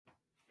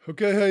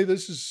Okay, hey,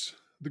 this is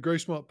the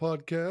Gracemont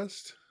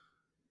podcast.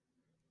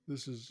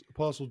 This is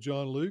Apostle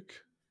John Luke.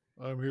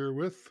 I'm here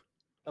with,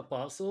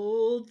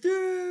 Apostle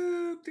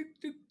Duke, Duke,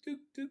 Duke, Duke,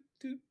 Duke,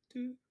 Duke,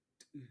 Duke,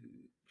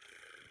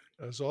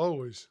 Duke. as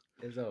always,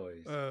 As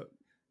always. uh,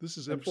 this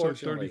is episode 30.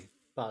 Unfortunately,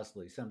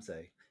 possibly, some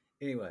say.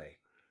 Anyway,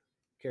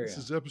 carry This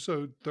on. is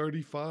episode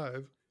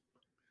 35,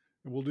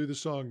 and we'll do the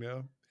song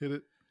now. Hit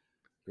it.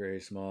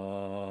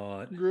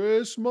 Gracemont,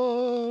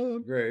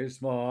 Gracemont,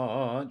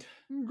 Gracemont,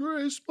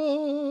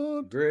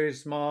 Gracemont.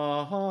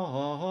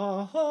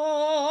 Gracemont.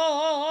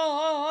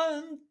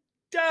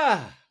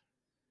 Ah!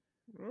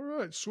 All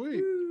right,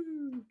 sweet.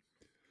 Woo.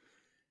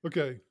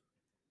 Okay,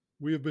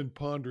 we have been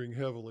pondering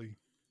heavily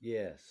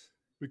Yes,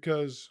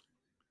 because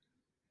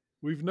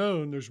we've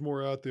known there's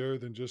more out there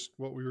than just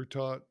what we were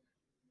taught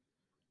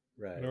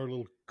in right. our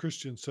little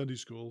Christian Sunday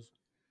schools.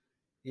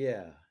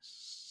 Yeah.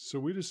 So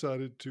we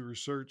decided to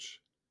research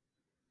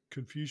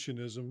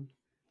Confucianism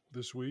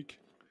this week.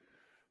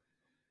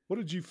 What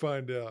did you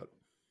find out?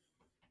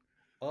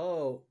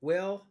 Oh,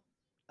 well,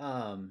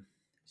 um,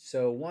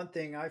 so one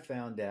thing I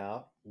found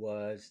out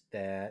was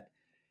that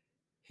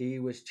he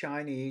was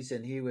Chinese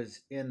and he was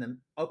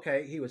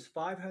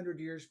 500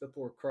 years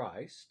before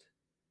Christ.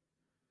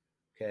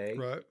 Okay.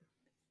 Right.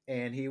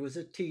 And he was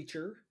a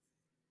teacher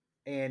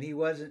and he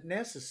wasn't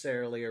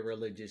necessarily a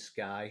religious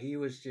guy. He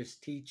was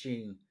just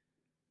teaching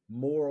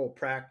moral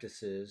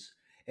practices.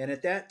 And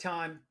at that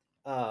time,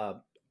 uh,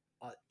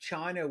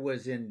 China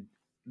was in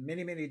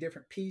many, many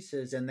different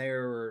pieces and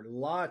there were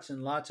lots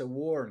and lots of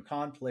war and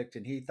conflict.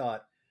 And he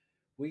thought,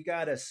 we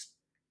got to,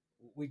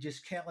 we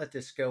just can't let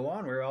this go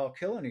on. We're all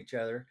killing each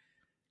other.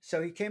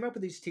 So he came up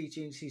with these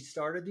teachings. He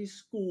started these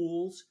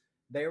schools.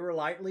 They were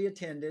lightly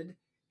attended.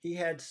 He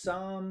had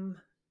some,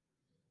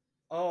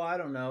 I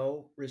don't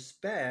know,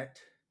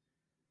 respect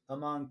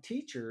among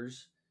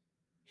teachers.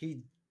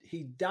 He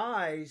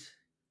dies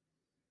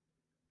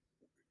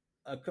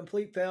a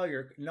complete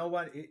failure. No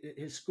one,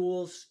 his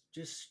schools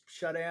just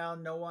shut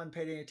down. No one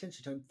paid any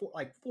attention to him.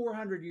 Like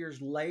 400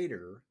 years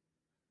later,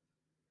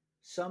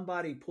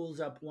 somebody pulls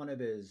up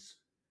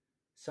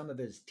some of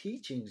his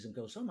teachings and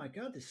goes, "Oh my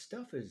God, this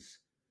stuff is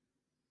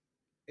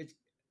it's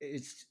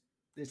it's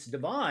it's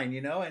divine,"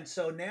 And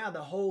so now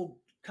the whole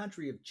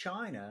country of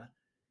China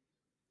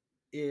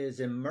is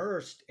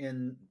immersed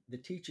in the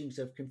teachings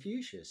of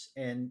Confucius,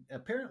 and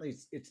apparently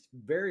it's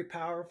very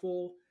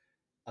powerful,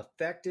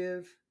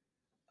 effective.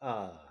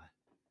 Uh,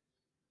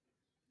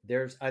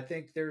 I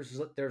think there's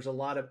a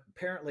lot of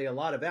apparently a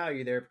lot of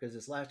value there because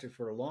it's lasted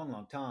for a long,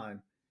 long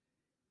time.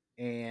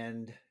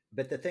 And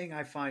but the thing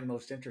I find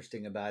most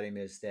interesting about him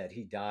is that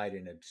he died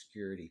in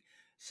obscurity.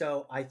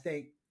 So I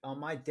think on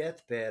my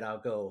deathbed I'll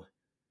go,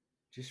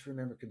 just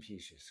remember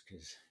Confucius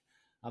because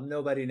I'm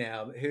nobody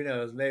now. Who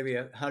knows? Maybe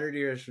 100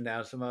 years from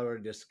now, somebody will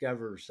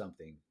discover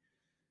something.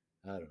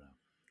 I don't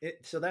know.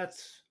 So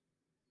that's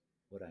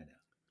what I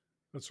know.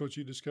 That's what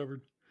you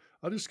discovered.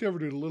 I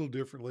discovered it a little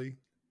differently.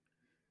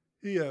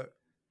 He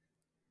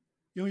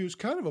was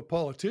kind of a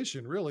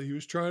politician, really. He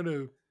was trying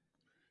to,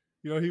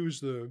 he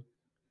was in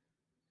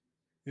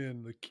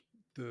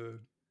the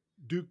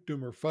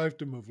dukedom or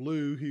fiefdom of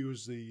Lu. He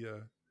was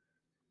the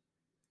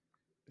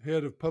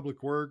head of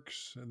public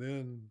works and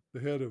then the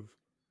head of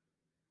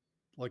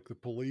like the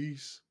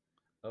police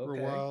for a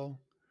Okay. while.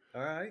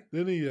 All right.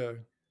 Then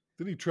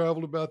he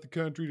traveled about the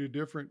country to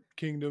different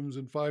kingdoms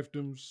and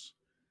fiefdoms,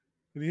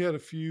 and he had a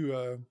few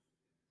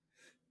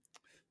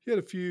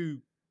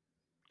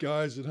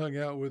guys that hung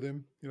out with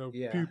him,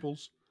 Yeah.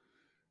 pupils,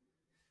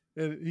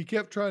 and he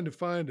kept trying to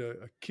find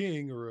a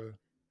king or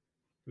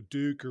a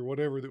duke or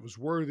whatever that was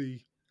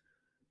worthy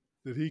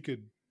that he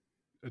could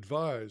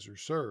advise or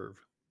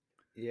serve,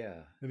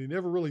 Yeah. and he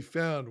never really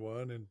found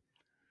one, and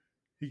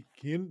he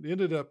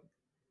ended up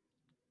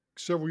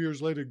several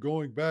years later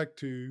going back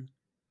to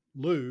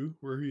Lu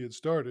where he had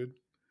started,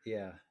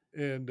 Yeah.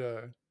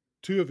 and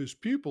two of his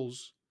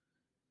pupils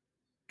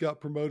got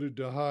promoted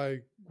to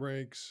high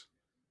ranks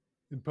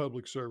in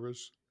public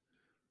service.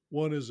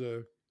 One is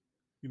a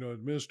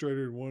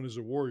administrator, and one is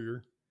a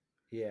warrior.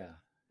 Yeah.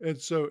 And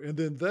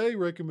then they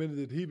recommended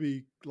that he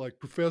be like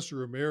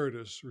professor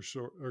emeritus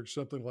or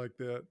something like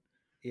that.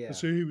 And Yeah.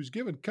 so he was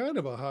given kind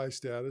of a high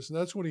status, and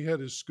that's when he had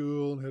his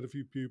school and had a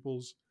few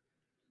pupils.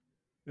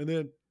 And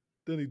then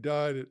he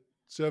died at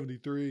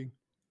 73.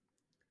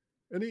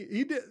 And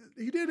he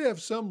did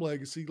have some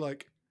legacy,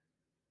 like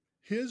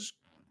his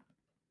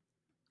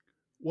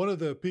one of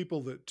the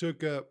people that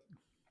took up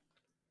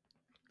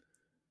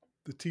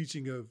the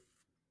teaching of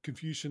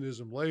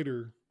Confucianism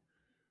later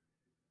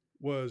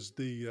was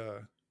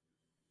the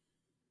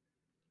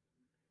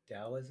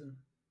Taoism.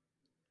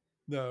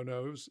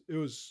 no, it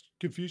was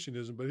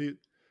Confucianism, but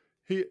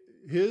he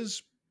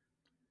his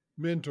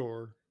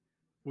mentor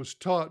was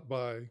taught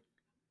by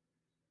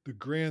the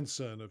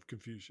grandson of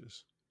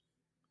Confucius,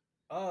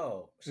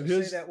 Oh, so and say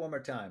his that one more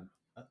time.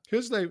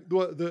 his name,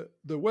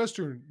 the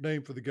Western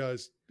name for the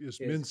guys is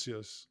Is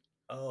Mencius.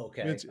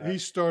 okay. He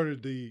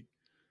started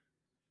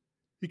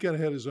he kind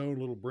of had his own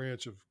little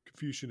branch of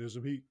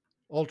Confucianism. He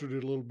altered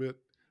it a little bit,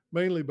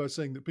 mainly by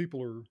saying that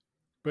people are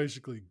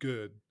basically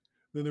good.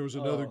 Then there was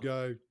another Oh,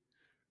 guy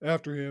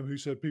after him who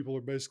said people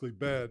are basically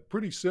bad.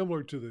 Pretty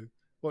similar to the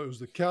what was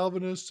the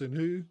Calvinists and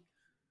who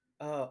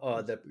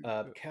was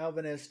the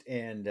Calvinist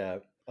and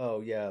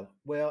oh yeah,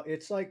 well,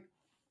 it's like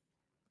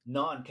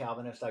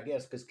non-Calvinist, I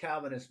guess, because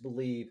Calvinists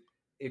believe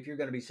if you're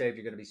going to be saved,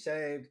 you're going to be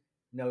saved.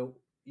 No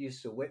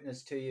use to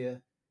witness to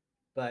you,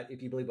 but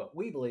if you believe what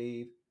we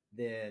believe,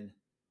 then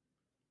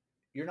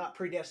you're not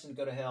predestined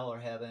to go to hell or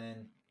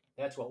heaven.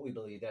 That's what we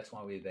believe. That's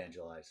why we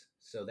evangelize.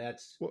 So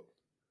that's well,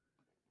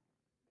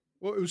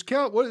 well it was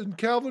wasn't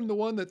Calvin the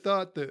one that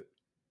thought that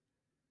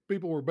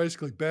people were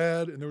basically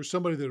bad, and there was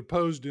somebody that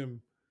opposed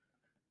him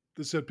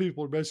that said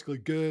people are basically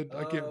good.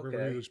 I can't oh, remember who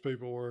okay, those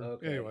people were.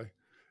 okay, Anyway,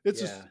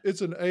 it's yeah, just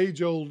it's an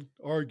age old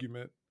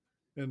argument,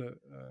 and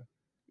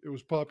it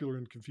was popular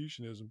in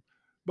Confucianism.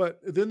 But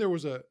then there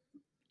was a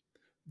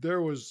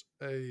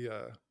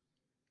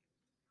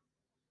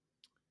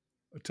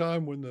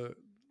time when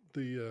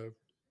the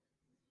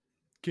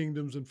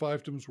kingdoms and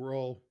fiefdoms were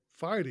all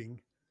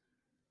fighting,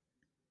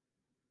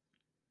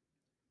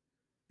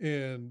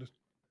 and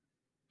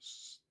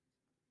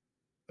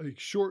a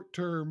short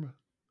term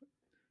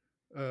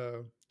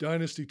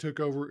dynasty took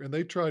over, and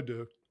they tried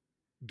to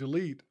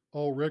delete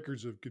all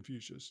records of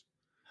Confucius.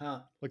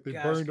 huh? Like they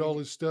Gosh, burned could all you?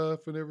 his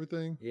stuff and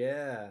everything.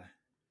 Yeah,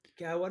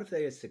 God, what if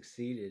they had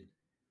succeeded?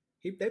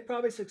 They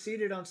probably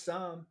succeeded on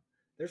some.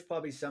 There's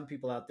probably some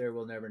people out there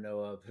we'll never know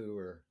of who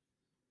are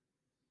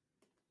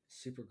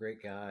super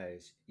great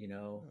guys,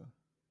 Uh,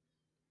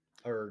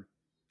 or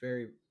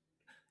very.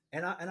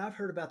 And I've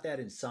heard about that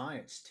in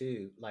science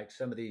too, like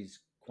some of these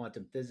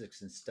quantum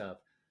physics and stuff.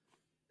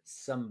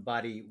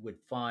 Somebody would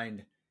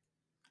find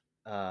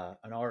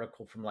an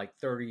article from like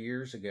 30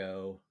 years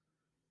ago,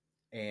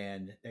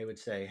 and they would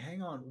say,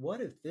 "Hang on,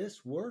 what if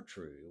this were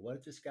true? What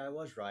if this guy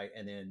was right?"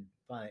 And then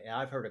finally,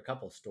 I've heard a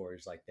couple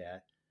stories like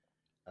that.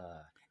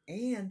 Uh,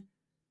 and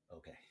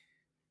okay,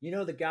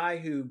 the guy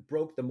who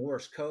broke the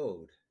Morse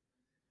code,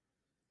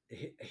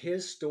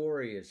 his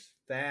story is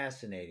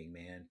fascinating,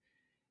 man.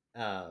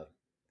 Uh,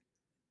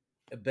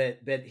 but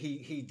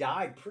he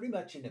died pretty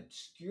much in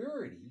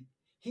obscurity.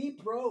 He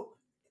broke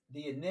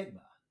the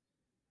enigma,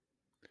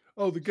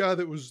 oh, the guy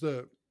that was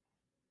on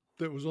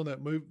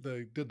that movie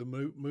they did the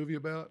movie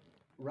about.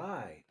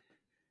 right?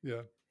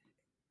 Yeah,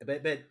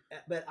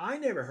 But I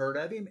never heard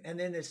of him. And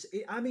then this,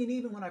 I mean,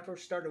 even when I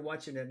first started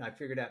watching it and I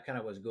figured out kind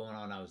of what's going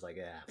on, I was like,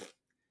 ah.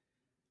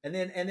 And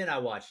then I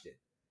watched it,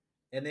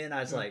 and then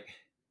I was yeah. like,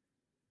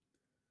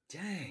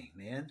 dang,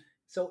 man.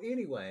 So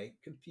anyway,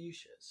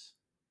 Confucius.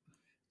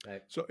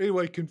 Like, So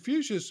anyway,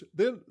 Confucius.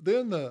 Then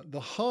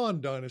the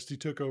Han dynasty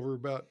took over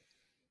about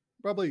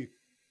probably a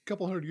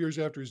couple hundred years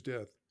after his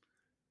death,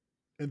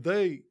 and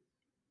they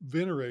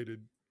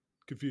venerated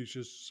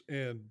Confucius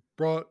and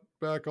brought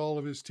back all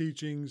of his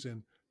teachings. And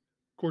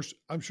of course,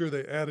 I'm sure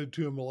they added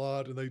to him a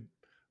lot, and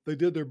they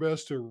did their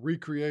best to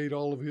recreate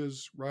all of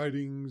his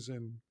writings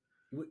and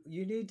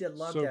you need to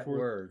love so that forth.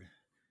 word,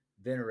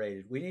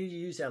 venerated. We need to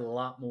use that a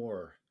lot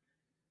more.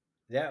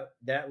 That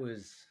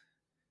was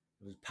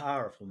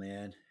powerful,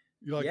 man.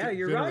 You like Yeah, it,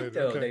 you're right venerated?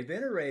 though. Okay, They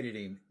venerated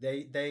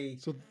him.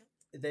 so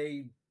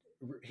They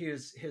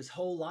his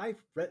whole life.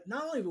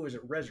 Not only was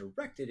it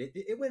resurrected,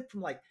 it went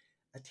from like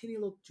a teeny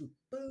little to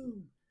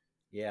boom.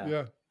 Yeah,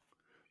 yeah,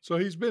 so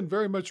he's been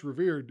very much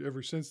revered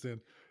ever since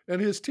then,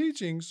 and his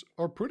teachings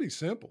are pretty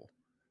simple.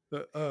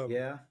 The,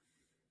 yeah,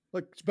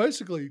 like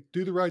basically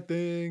do the right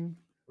thing,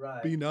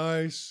 right. be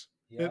nice,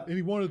 Yeah, and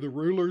he wanted the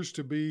rulers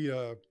to be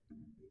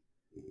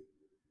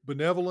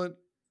benevolent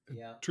and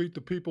yeah, treat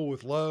the people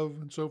with love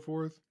and so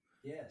forth,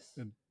 yes,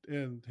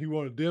 and he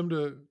wanted them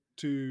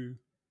to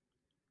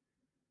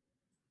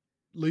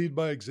lead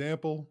by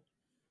example.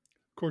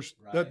 Of course,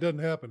 that right. doesn't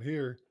happen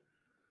here.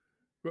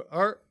 But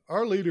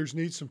our leaders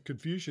need some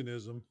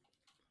Confucianism,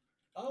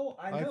 Oh,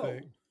 I I think. know.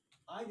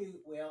 I do.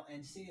 Well,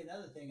 and see,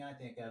 another thing I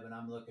think of, and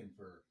I'm looking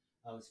for,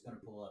 I was going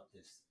to pull up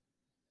this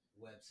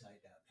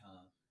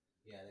website.com.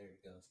 Yeah, there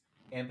it goes.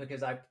 And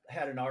because I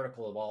had an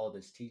article of all of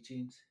his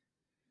teachings.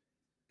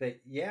 But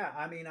yeah,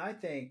 I mean, I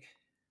think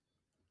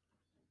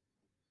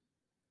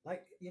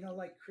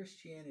like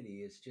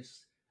Christianity is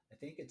just, I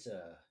think it's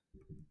a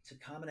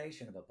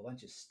combination of a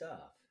bunch of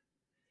stuff.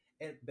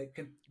 And but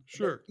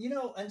Sure,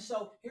 and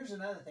so here's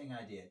another thing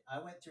I did. I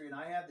went through and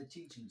I have the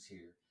teachings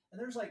here, and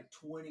there's like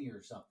 20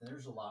 or something.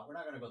 There's a lot. We're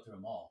not going to go through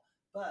them all,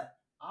 but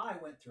I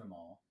went through them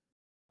all.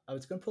 I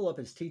was going to pull up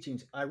his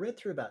teachings. I read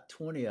through about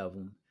 20 of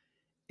them,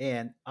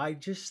 and I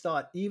just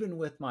thought, even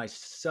with my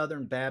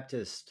Southern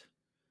Baptist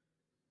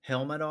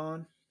helmet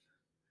on,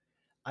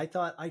 I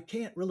thought I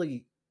can't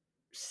really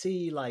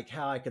see like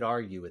how I could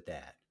argue with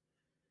that.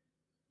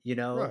 You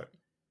know, right.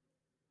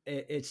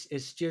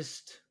 it's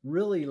just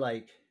really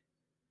like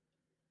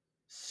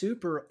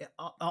super,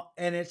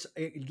 and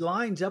it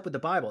lines up with the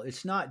Bible.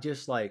 It's not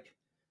just like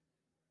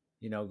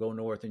go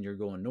north and you're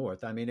going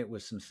north. I mean, it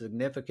was some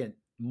significant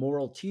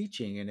moral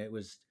teaching, and it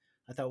was.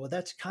 I thought, well,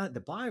 that's kind of the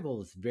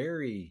Bible is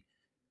very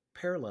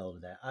parallel to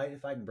that.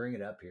 If I can bring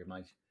it up here,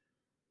 my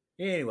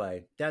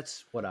anyway,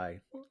 that's what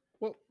I.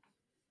 Well,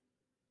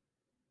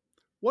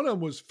 One of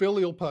them was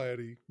filial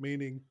piety,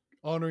 meaning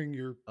honoring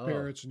your Oh,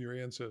 parents and your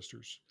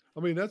ancestors. I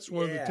mean, that's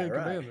one of the yeah, Ten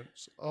right.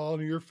 Commandments: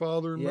 honor your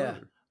father and Yeah.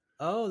 mother.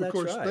 Oh, Of that's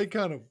course, they right.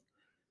 kind of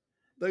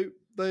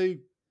they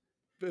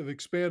have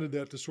expanded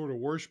that to sort of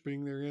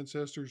worshiping their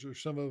ancestors, or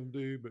some of them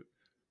do, but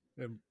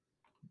and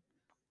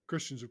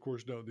Christians, of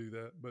course, don't do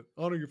that. But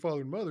honor your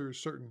father and mother is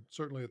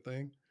certainly a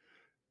thing.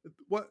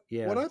 What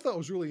Yeah. I thought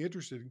was really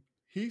interesting,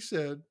 he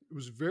said it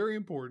was very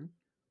important.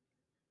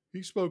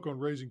 He spoke on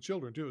raising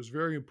children too. It was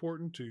very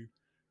important to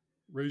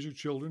raise your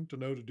children to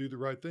know to do the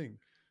right thing,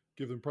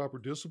 give them proper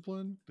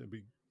discipline, and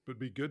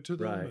be good to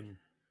them, Right. and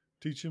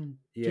teach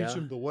Yeah.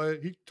 them the way.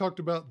 He talked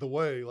about the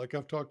way, like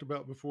I've talked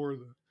about before,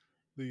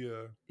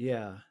 the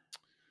Yeah.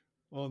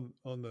 on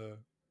the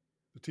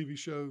TV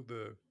show,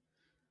 the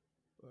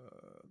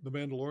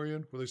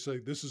Mandalorian, where they say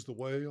this is the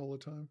way all the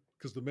time,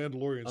 because the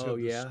Mandalorians Oh, have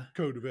this yeah.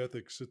 code of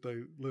ethics that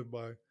they live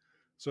by.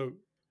 So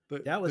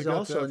That they was got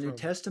also a that New from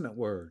Testament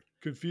word.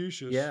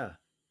 Confucius. Yeah.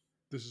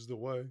 This is the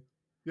way.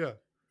 Yeah,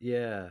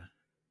 Yeah.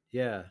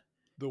 Yeah.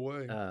 the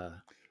way. Uh,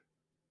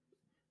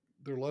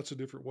 There are lots of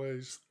different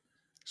ways.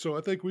 So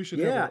I think we should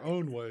have yeah. our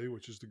own way,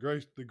 which is the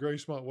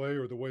Gracemont way,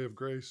 or the way of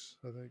grace.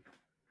 I think.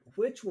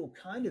 Which will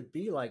kind of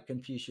be like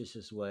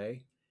Confucius's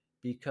way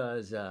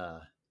because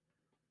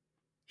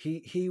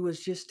he was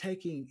just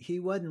taking, he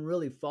wasn't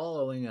really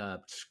following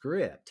a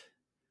script.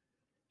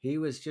 He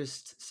was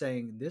just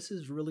saying, this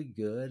is really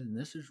good and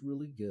this is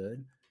really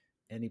good.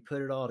 And he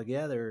put it all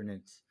together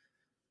and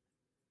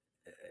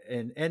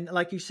and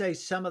like you say,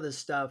 some of the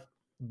stuff,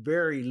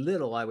 very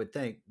little, I would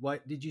think.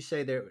 What did you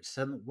say there?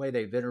 Some way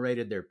they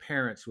venerated their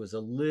parents was a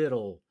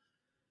little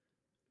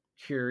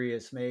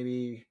curious,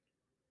 maybe,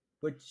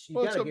 but you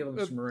Well, got to give them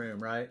a some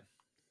room, right?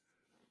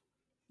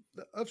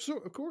 of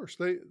course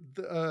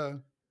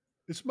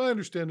it's my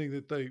understanding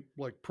that they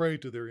like pray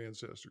to their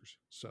ancestors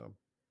some,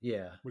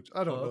 Yeah. which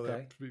I Oh, don't know okay.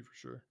 that to be for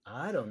sure.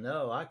 I don't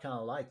know. I kind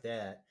of like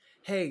that.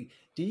 Hey,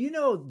 do you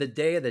know the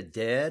Day of the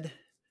Dead?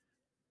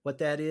 What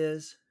that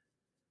is?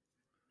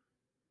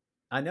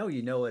 I know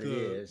you know what it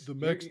is. The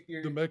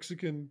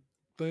Mexican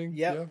thing,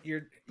 Yep. yeah.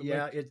 The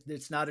Yeah. Mex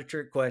It's not a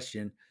trick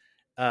question.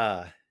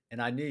 Uh,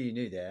 and I knew you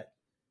knew that.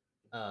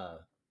 Uh,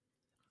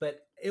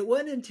 but it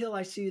wasn't until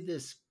I see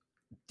this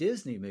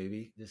Disney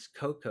movie, this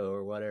Coco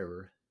or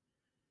whatever,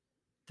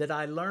 that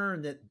I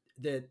learned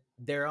that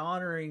they're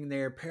honoring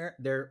their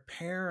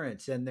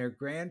parents and their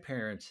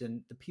grandparents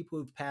and the people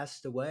who've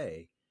passed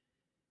away.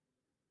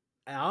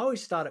 I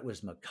always thought it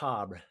was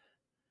macabre,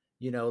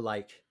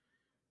 like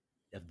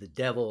of the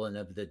devil and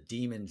of the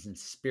demons and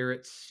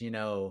spirits,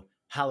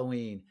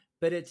 Halloween.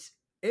 But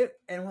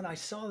and when I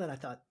saw that, I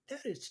thought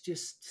that is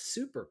just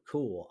super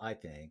cool. I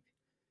think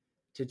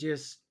to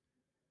just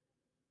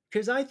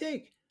because I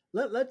think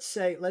let's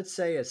say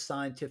a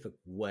scientific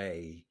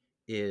way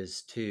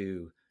is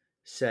to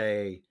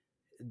say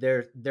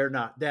they're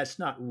not that's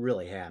not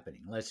really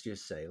happening. Let's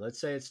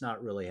say it's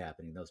not really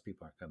happening. Those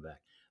people aren't coming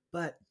back.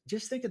 But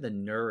just think of the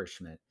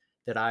nourishment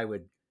that I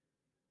would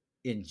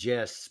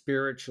ingest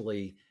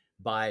spiritually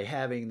by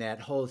having that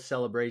whole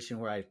celebration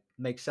where I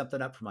make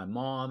something up for my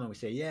mom and we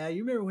say, yeah,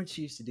 you remember when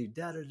she used to do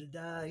da da da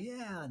da,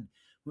 yeah, and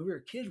when we were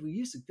kids, we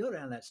used to go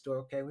down that store.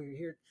 Okay, we were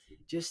here.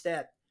 Just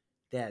that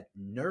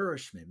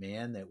nourishment,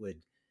 man, that would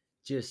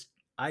just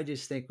I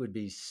just think would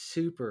be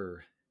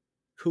super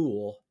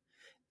cool,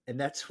 and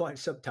that's why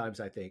sometimes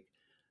I think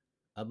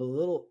I'm a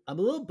little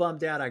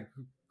bummed out. I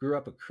grew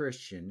up a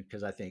Christian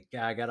because I think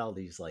I got all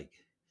these like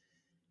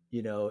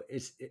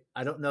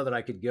I don't know that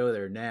I could go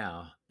there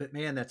now, but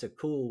man, that's a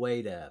cool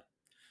way to,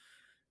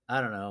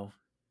 I don't know,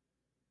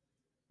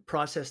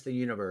 process the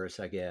universe,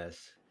 I guess,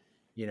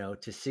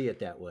 to see it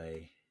that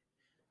way.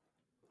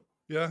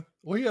 Yeah,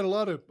 well, he had a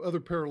lot of other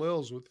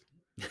parallels with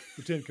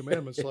the Ten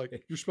Commandments,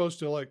 like you're supposed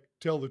to like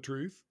tell the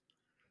truth,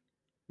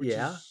 which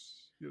Yeah.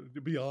 is,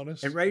 to be And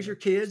honest, raise your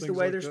kids the things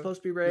way like they're that.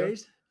 supposed to be Yeah,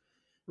 raised.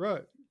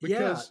 right, Yeah.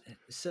 because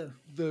So,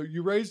 the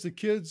you raise the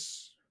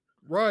kids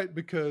right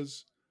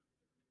because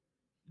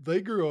they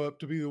grew up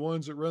to be the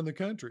ones that run the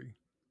country,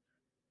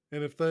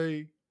 and if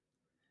they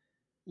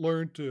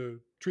learn to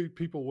treat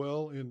people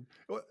well, and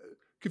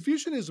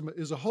Confucianism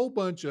is a whole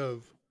bunch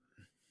of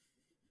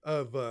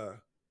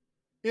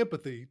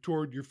empathy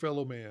toward your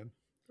fellow man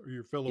or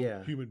your fellow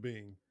yeah. human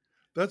being.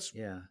 That's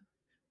Yeah.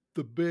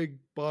 the big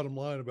bottom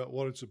line about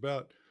what it's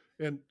about.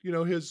 And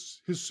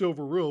his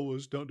silver rule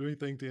was don't do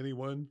anything to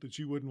anyone that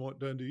you wouldn't want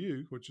done to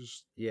you, which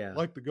is Yeah.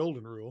 like the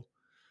golden rule.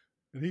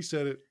 And he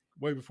said it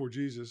way before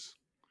Jesus.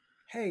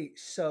 Hey,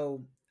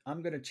 so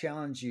I'm going to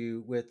challenge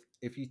you with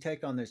if you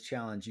take on this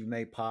challenge, you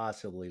may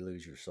possibly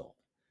lose your soul.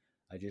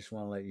 I just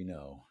want to let you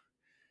know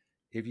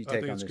if you I take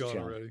think on it's this gone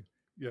challenge. already.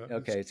 Yeah,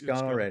 Okay, it's it's gone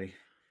gone. already. Okay.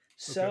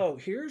 So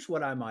here's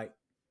what I might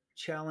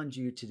challenge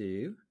you to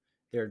do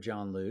there,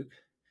 John Luke.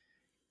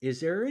 Is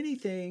there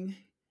anything,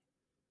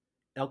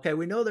 okay,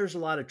 we know there's a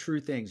lot of true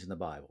things in the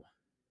Bible.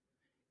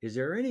 Is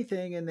there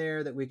anything in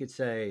there that we could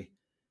say,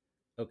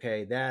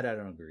 okay, that I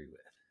don't agree with?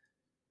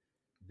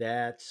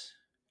 That's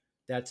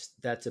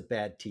that's a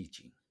bad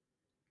teaching.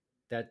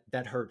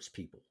 That hurts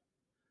people.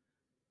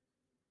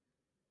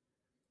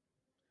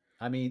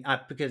 I mean,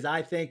 because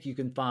I think you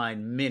can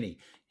find many.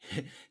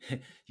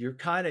 You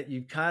kind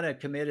of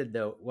committed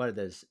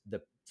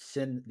the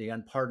sin, the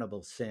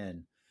unpardonable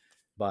sin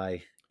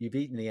by you've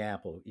eaten the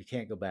apple. You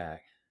can't go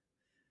back.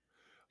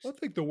 I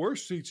think the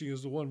worst teaching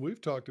is the one we've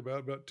talked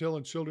about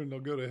telling children they'll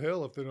go to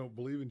hell if they don't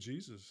believe in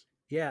Jesus.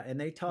 Yeah, and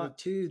they That taught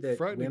too that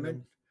frightening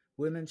them.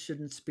 women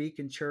shouldn't speak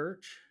in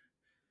church.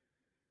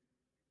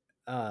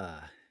 Uh,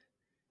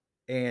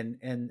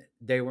 and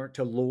they weren't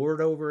to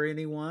lord over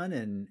anyone,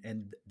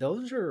 and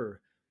those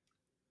are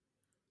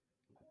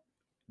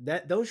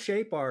that those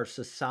shape our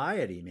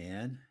society,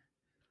 man.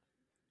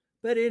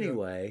 But Yeah,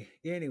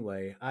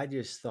 anyway, I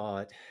just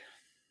thought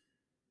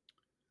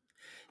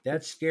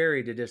that's it's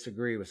scary to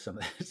disagree with some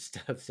of that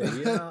stuff. Say,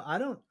 I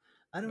don't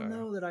nah.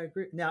 know that I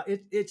agree. Now,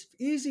 it's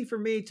easy for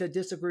me to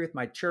disagree with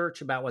my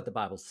church about what the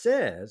Bible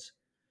says.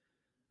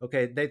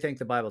 Okay, they think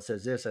the Bible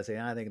says this. I say,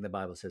 I think the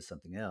Bible says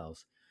something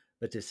else.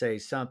 But to say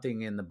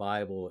something in the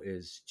Bible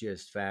is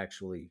just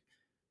factually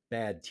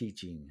bad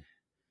teaching,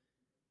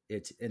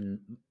 it's in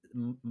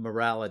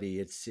morality,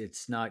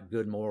 it's not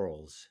good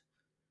morals.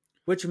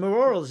 Which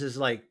morals is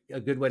like a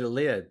good way to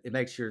live. It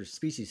makes your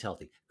species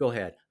healthy. Go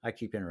ahead. I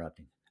keep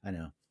interrupting. I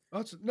know.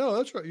 No,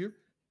 that's right. You're.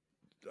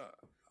 Uh,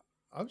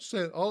 I'm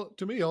saying all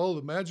to me, all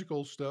the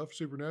magical stuff,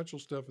 supernatural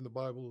stuff in the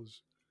Bible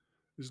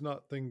is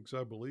not things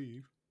I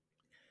believe.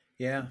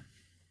 Yeah,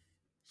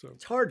 So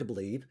it's hard to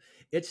believe.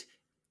 It's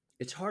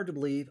it's hard to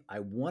believe. I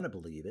want to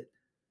believe it.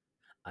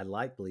 I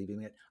like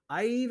believing it.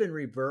 I even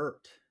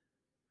revert.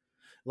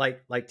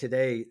 Like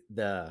today,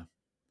 the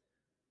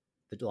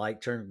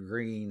light turned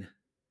green,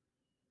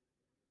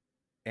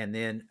 and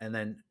then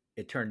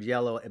it turned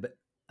yellow, but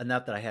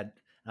enough that I had.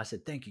 I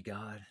said, "Thank you,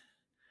 God."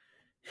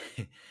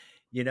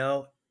 you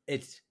know,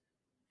 it's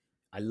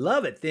I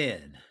love it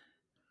then.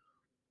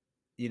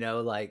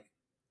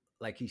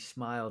 Like he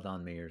smiled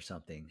on me or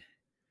something.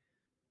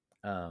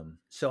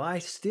 So I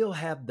still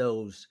have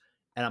those,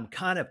 and I'm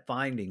kind of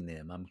finding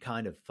them. I'm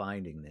kind of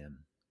finding them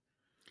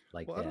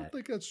like well, that. I don't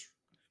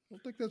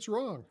think that's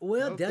wrong. I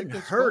Well, it don't think doesn't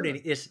that's hurt any.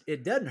 fine.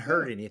 It doesn't Yeah.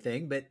 hurt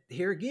anything. But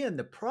here again,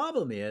 the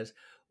problem is,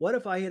 what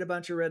if I hit a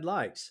bunch of red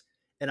lights,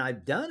 and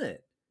I've done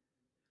it,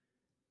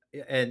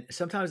 and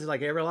sometimes it's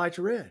like every light's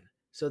red.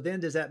 So then,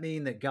 does that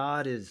mean that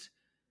God is?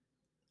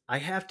 I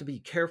have to be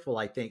careful,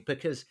 I think,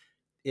 because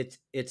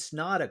it's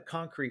not a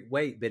concrete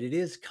weight, but it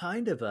is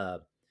kind of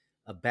a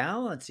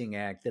balancing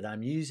act that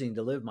I'm using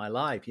to live my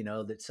life.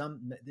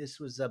 That this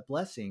was a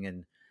blessing,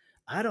 and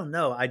I don't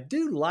know. I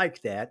do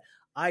like that.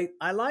 I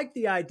like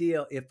the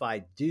idea if I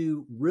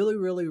do really,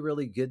 really,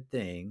 really good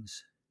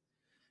things.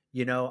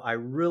 I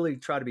really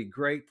try to be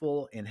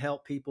grateful and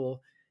help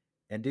people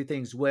and do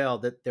things well.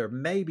 That there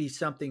may be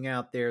something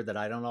out there that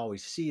I don't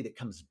always see that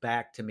comes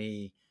back to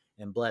me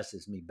and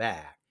blesses me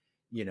back.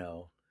 You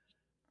know,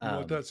 You know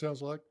what um, that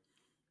sounds like?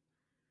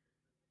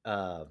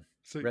 uh,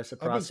 See,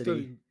 reciprocity. I've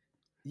been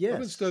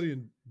Yes.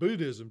 studying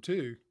Buddhism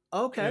too,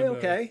 Okay. and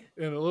Okay.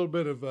 and a little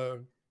bit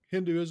of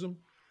Hinduism,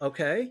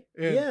 Okay.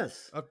 and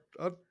Yes. I've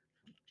I've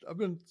I've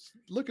been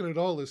looking at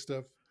all this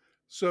stuff.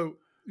 So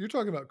you're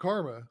talking about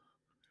karma.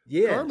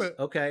 Yes. Karma,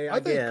 Okay. I I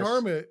think guess.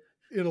 karma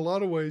in a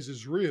lot of ways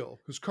is real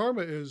because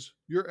karma is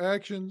your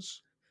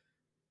actions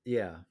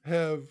Yeah.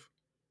 have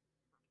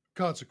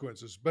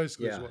consequences.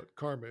 Basically, is Yeah. what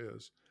karma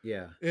is.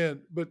 Yeah.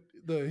 And but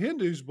the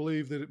Hindus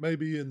believe that it may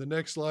be in the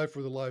next life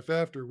or the life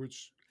after,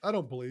 which I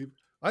don't believe.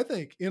 I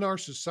think in our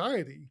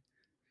society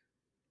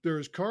there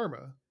is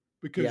karma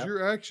because Yep.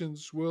 your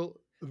actions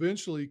will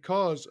eventually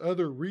cause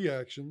other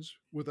reactions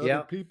with other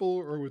Yep. people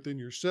or within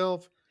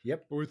yourself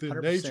Yep. or within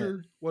 100%.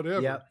 nature,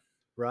 whatever, Yep.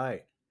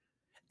 Right.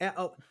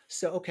 Oh,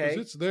 so because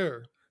okay. it's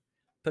there.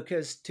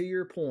 Because to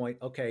your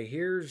point, okay,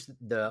 here's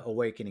the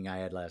awakening I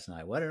had last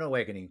night. What an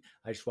awakening.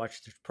 I just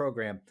watched this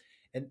program,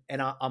 and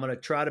I'm going to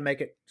try to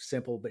make it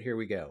simple, but here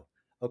we go.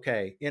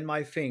 Okay, in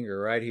my finger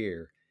right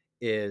here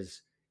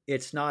is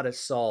it's not a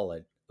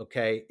solid.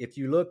 Okay, if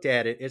you looked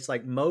at it, it's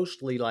like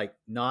mostly like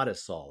not a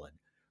solid,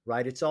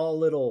 right? It's all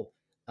little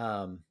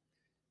um,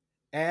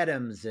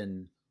 atoms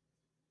and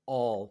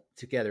all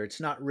together. It's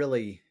not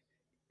really,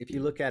 if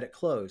you look at it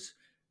close.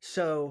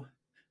 So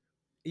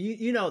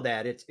you know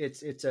that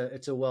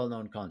it's a well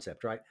known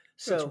concept, right?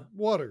 That's So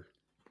water.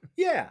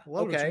 yeah, A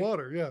lot of it's okay,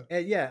 water. Yeah.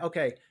 yeah,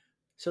 okay.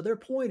 So their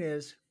point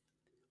is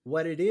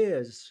what it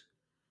is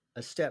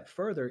a step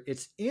further.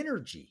 It's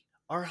energy.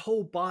 Our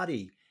whole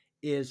body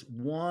is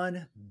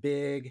one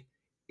big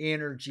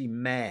energy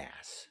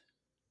mass,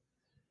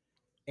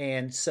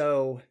 and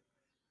so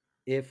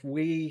if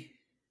we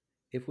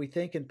if we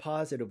think in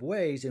positive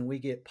ways and we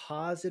get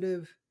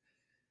positive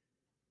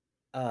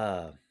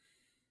uh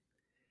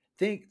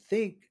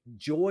think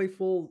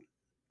joyful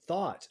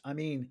thoughts. I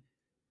mean,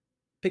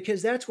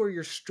 because that's where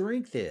your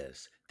strength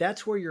is.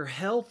 That's where your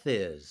health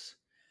is.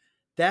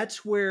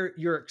 That's where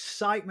your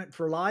excitement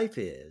for life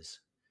is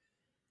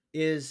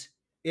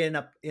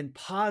in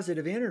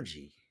positive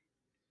energy.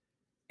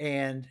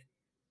 And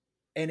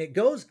it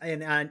goes,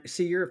 and I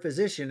see you're a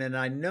physician and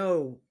I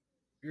know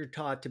you're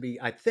taught to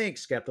be, I think,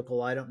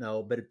 skeptical, I don't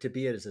know, but to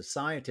be it as a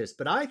scientist.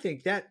 But I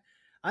think that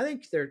I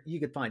think there you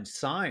could find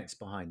science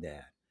behind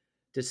that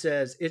that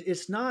says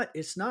it's not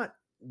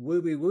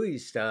wooey wooey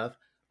stuff.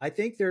 I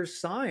think there's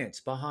science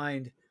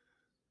behind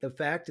the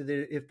fact that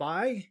if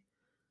I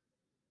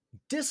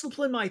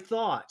discipline my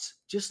thoughts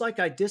just like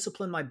I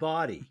discipline my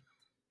body.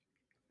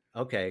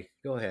 Okay,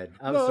 go ahead.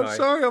 I'm No, I'm sorry.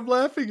 sorry. I'm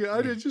laughing.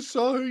 Just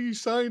saw who you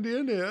signed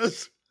in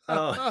as.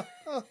 Oh.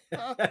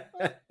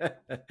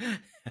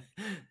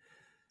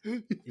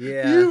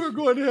 Yeah. You are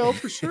going to hell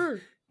for sure.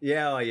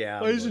 Yeah, oh, yeah,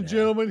 I'm Ladies going and to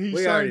hell. gentlemen, he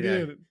We already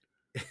signed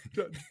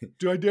know. in.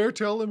 Do I dare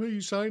tell him who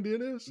you signed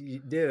in as? You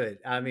do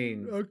it. I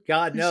mean, Uh,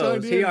 God he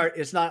signed knows. in.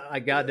 It's not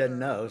like God doesn't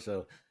know.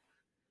 So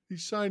He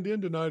signed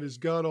in tonight as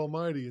God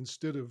Almighty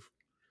instead of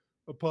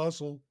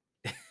Apostle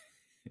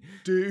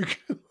Duke.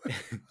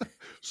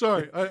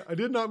 Sorry, I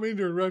did not mean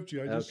to interrupt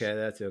you. okay,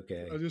 that's I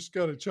okay. just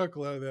got a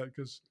chuckle out of that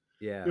because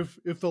Yeah,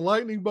 if the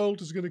lightning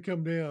bolt is going to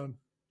come down,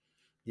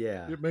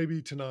 yeah. it may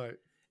be tonight.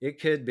 It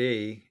could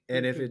be,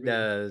 and It if could it be.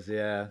 does,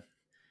 yeah.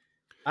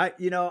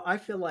 I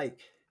feel like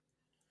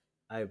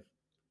I've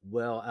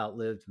well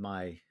outlived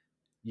my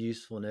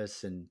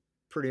usefulness, and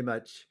pretty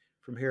much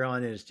from here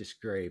on in, it's just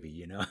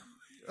gravy.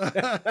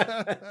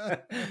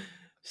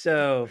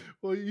 So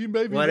Well, you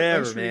may be the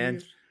whatever, ushering man.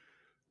 in.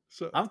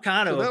 So I'm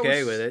kind so of that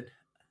okay with was it.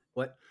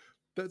 What?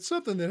 that's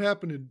something that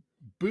happened in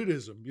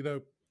Buddhism.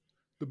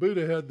 The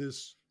Buddha had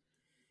this,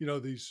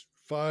 these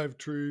five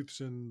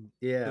truths and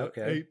Yeah. the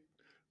Okay. eight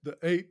the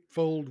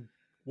eightfold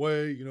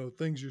way,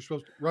 things you're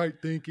supposed to right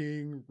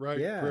thinking, right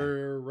Yeah.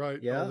 prayer, right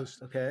all Yeah.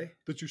 this Okay.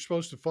 that you're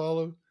supposed to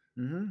follow.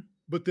 Mm-hmm.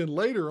 But then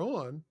later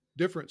on,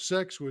 different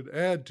sects would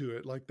add to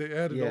it, like they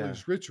added all Yeah.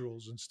 these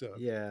rituals and stuff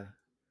Yeah. that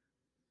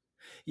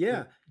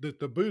Yeah. that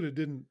the Buddha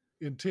didn't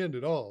intend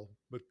at all.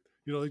 But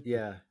like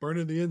Yeah.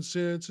 burning the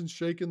incense and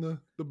shaking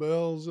the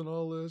bells and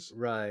all this,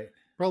 Right.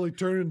 probably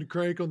turning the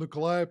crank on the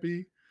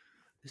calliope.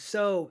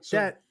 So So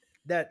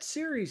that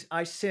series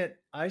I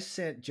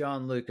sent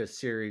John Luke a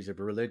series of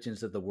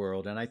religions of the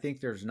world, and I think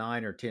there's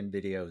 9 or 10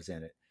 videos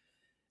in it.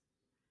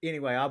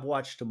 Anyway, I've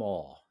watched them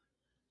all,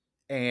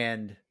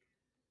 and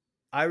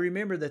I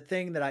remember the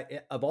thing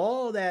that of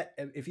all that,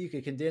 if you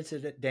could condense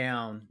it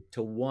down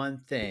to one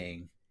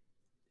thing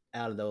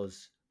out of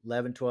those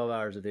 11, 12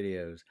 hours of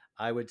videos,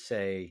 I would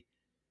say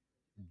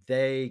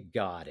they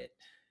got it.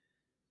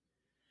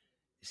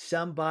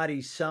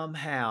 Somebody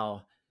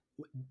somehow,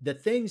 the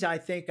things I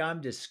think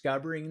I'm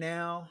discovering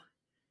now,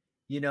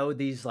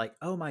 these like,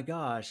 oh my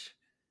gosh,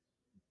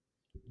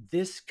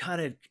 this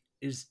kind of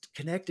is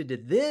connected to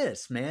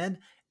this, man.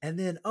 And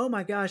then, oh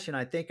my gosh, and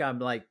I think I'm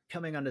like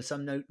coming onto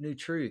some new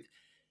truth.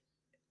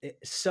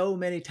 So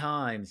many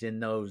times in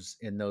those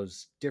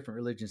different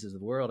religions of the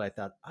world, I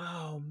thought,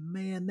 oh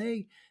man,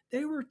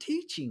 they were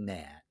teaching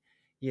that,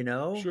 you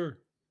know. sure,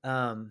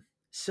 Um,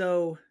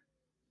 so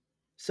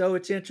so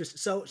it's interesting.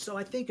 So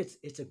I think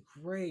it's a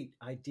great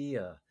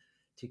idea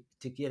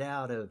to get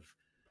out of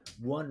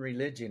one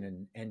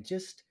religion and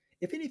just,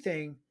 if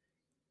anything,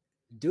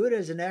 do it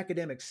as an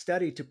academic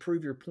study to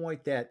prove your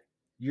point that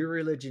your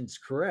religion's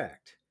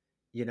correct.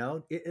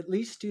 At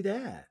least do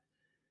that.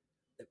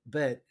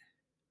 But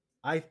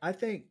I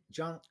think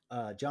John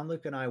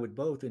Luke and I would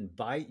both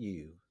invite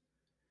you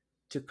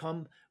to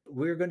come.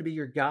 We're going to be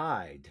your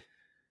guide,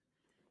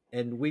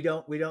 and we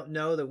don't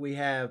know that we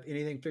have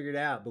anything figured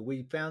out, but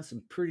we found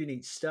some pretty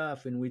neat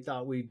stuff, and we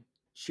thought we'd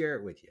share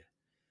it with you.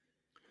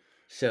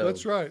 So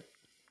that's right.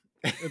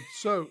 And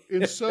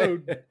so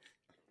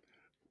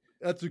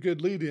that's a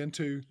good lead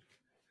into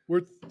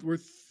we're we're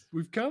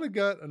we've kind of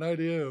got an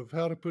idea of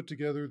how to put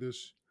together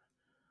this,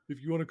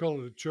 if you want to call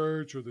it a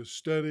church or this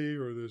study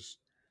or this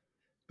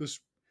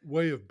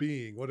way of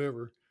being,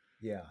 whatever.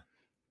 yeah,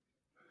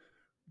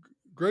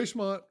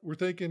 Gracemont, we're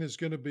thinking is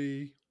going to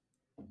be,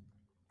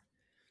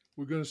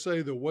 we're going to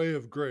say the way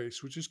of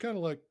grace, which is kind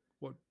of like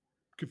what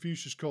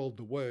Confucius called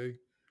the way,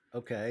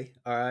 okay,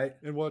 all right,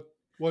 and what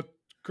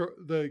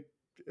they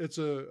it's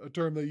a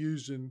term they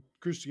use in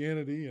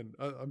Christianity, and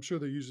I'm sure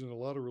they use it in a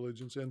lot of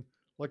religions. And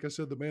like I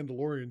said, the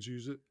Mandalorians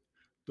use it,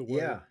 the way.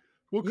 yeah.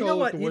 We'll You know call it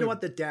what? You know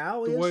what the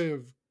Tao the is? way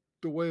of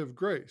the way of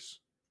grace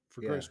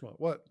for Yeah, Gracemont.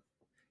 What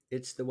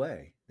it's the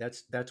way. the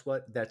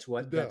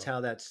That's Tao?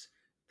 how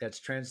that's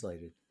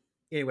translated.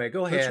 Anyway,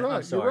 go That's ahead. I'm right.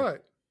 You're sorry. right.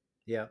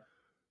 Yeah.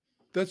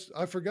 That's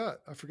I forgot.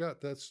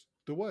 That's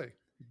the way.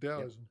 Yep.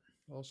 Taoism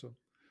also.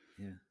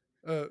 Yeah.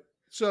 Uh,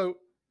 so,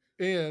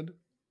 and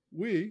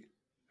we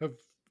have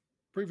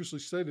previously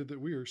stated that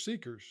we are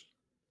seekers,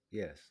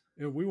 Yes.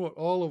 and we want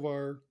all of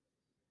our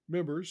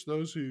members,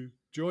 those who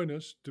join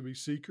us, to be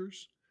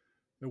seekers,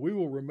 and we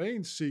will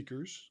remain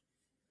seekers,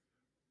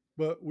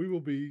 but we will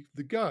be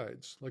the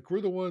guides. Like we're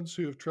the ones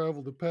who have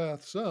traveled the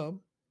path some.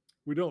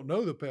 We don't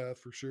know the path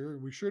for sure,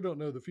 and we sure don't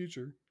know the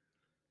future,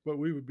 but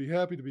we would be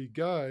happy to be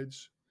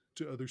guides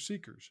to other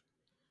seekers.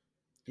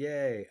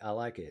 Yay. I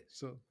like it.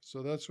 So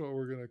that's what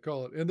we're going to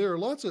call it. And there are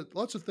lots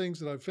of things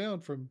that I've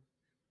found from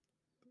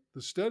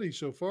the study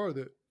so far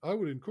that I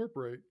would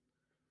incorporate,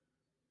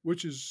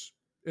 which is,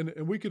 and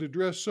we could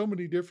address so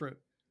many different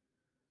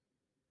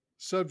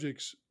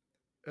subjects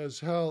as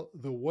how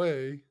the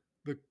way,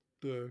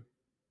 the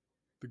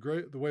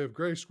the way of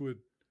grace would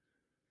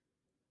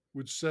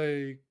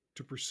say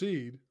to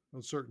proceed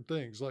on certain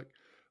things. Like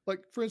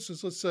for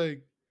instance, let's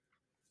say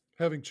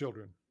having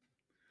children.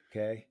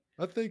 Okay.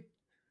 I think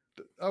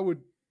I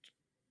would,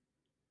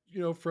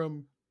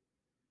 from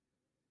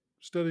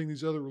studying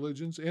these other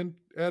religions and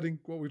adding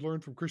what we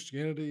learned from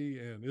Christianity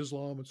and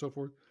Islam and so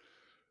forth,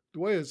 the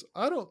way is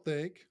I don't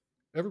think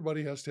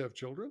everybody has to have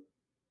children.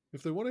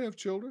 If they want to have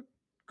children,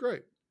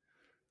 great.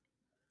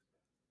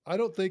 I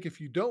don't think if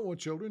you don't want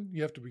children,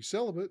 you have to be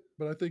celibate,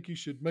 but I think you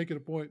should make it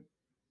a point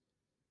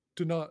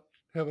to not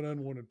have an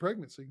unwanted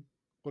pregnancy,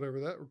 whatever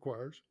that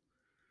requires.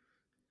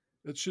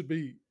 It should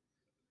be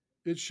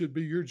it should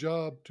be your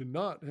job to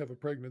not have a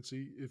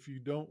pregnancy if you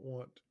don't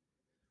want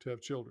to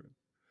have children.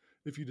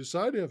 If you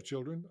decide to have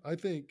children, I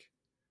think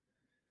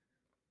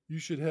you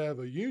should have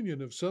a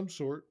union of some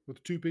sort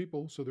with two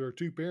people, so there are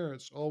two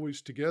parents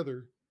always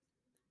together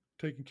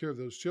taking care of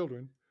those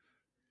children.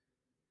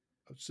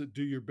 So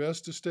do your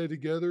best to stay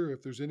together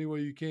if there's any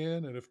way you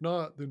can, and if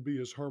not, then be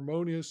as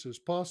harmonious as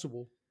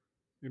possible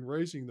in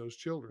raising those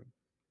children.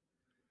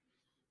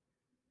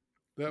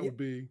 That Yeah, would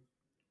be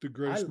the I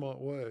Gracemont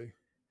way.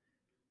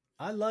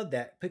 I love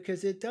that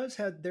because it does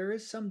have there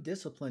is some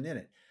discipline in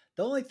it.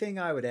 The only thing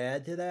I would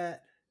add to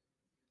that,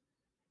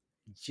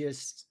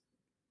 just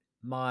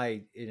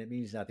and it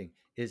means nothing,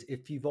 is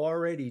if you've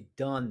already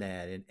done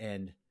that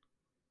and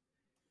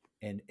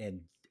and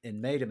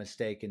and made a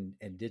mistake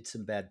and did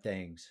some bad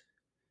things,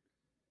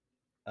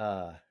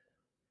 uh,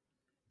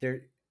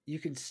 there you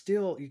can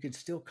still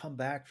come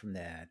back from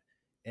that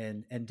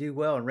and do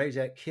well and raise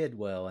that kid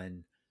well.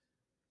 And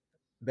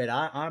but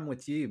I'm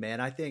with you, man.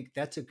 I think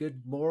that's a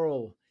good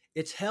moral.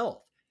 It's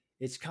health.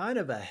 It's kind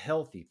of a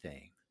healthy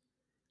thing,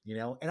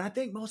 And I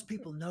think most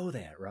people know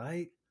that,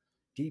 right?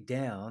 Deep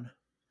down,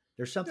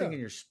 there's something Yeah, in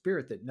your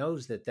spirit that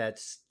knows that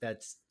that's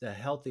the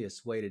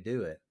healthiest way to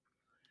do it.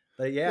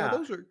 But yeah. yeah,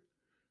 Those are.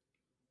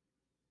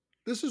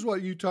 This is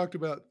what you talked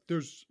about.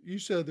 You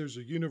said there's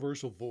a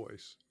universal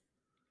voice.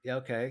 yeah,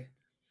 okay.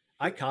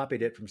 I Th-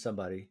 copied it from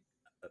somebody,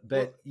 Well,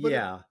 but but it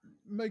yeah,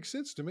 makes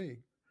sense to me.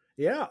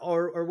 yeah.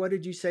 Or what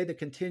did you say? The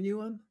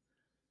continuum.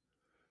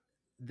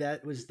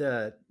 That was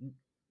the.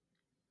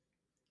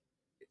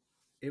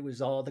 It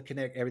was all the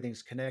connect.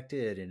 Everything's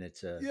connected, and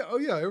it's Yeah. Oh,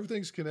 yeah.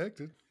 Everything's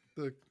connected.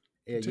 The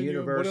a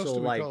continuum. What else universal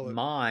do we like call it?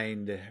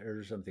 mind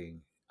or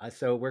something.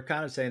 So we're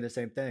kind of saying the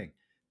same thing.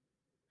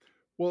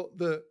 Well,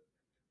 the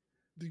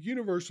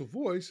universal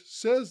voice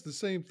says the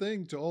same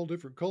thing to all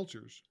different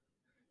cultures,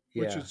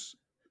 which Yeah, is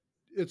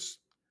it's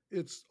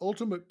it's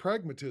ultimate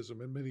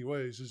pragmatism in many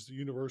ways. Is the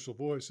universal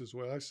voice is the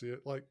way I see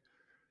it. Like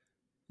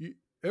you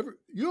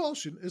you all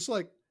should. It's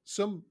like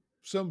some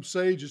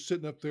sage is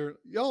sitting up there.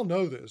 Y'all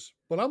know this,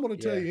 but I'm going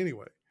to tell yeah, you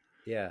anyway.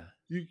 yeah,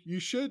 You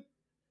should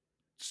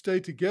stay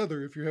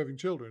together if you're having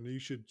children. You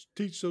should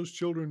teach those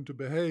children to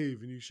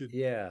behave, and you should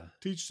yeah,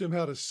 teach them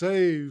how to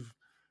save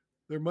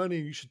their money.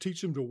 And you should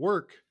teach them to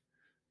work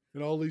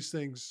and all these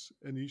things.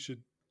 And you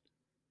should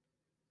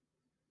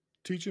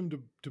teach them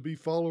to be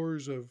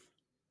followers of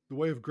the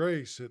way of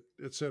grace,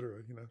 et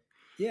cetera.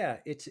 yeah.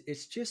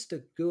 It's just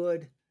a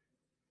good,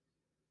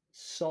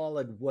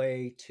 solid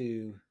way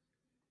to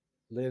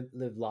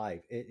live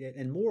life.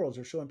 And morals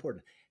are so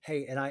important.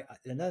 Hey, and I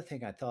another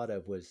thing I thought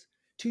of was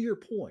to your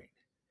point.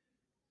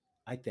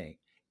 I think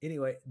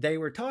anyway, they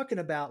were talking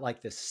about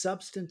like the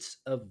substance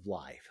of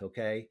life,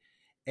 okay,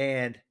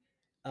 and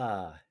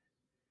uh,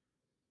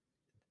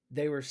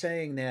 they were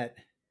saying that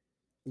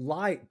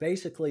light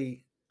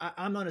basically.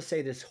 I'm going to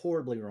say this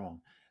horribly wrong,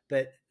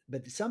 but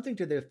something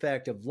to the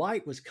effect of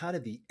light was kind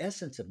of the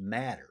essence of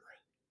matter.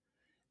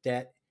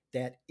 That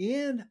that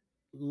in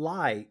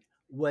light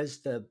was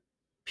the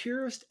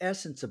purest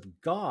essence of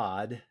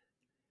God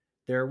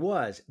there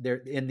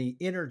in the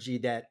energy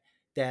that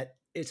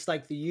it's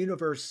like the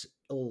universal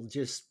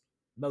just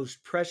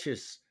most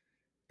precious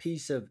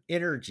piece of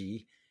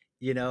energy,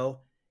 you know,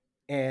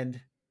 and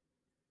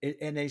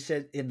and they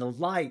said in the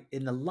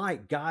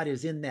light God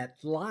is in that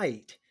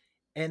light.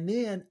 And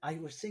then I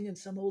was singing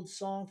some old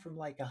song from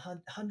like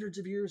hundreds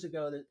of years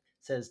ago that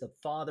says the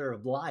Father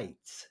of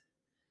lights.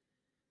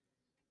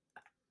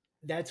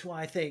 That's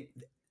why I think,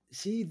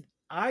 see,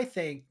 I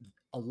think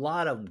a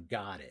lot of them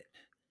got it.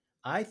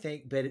 I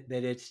think, but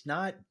it's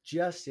not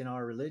just in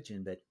our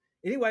religion. But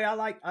anyway, I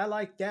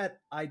like that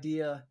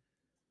idea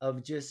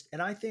of just,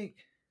 and I think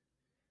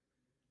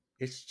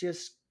it's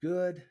just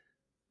good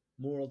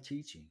moral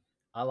teaching.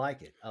 I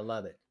like it. I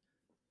love it.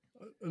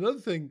 Another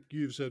thing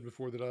you've said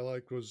before that I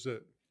liked was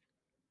that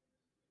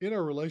in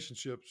our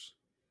relationships,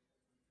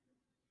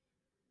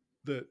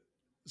 that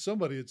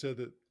somebody had said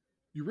that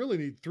you really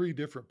need three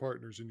different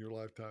partners in your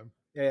lifetime.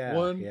 Yeah,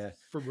 One yeah,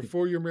 for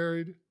before you're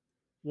married,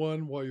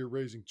 one while you're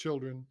raising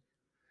children,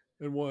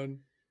 and one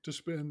to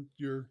spend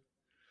your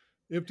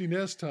empty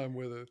nest time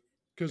with it.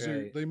 Because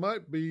right. they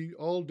might be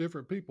all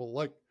different people.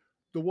 Like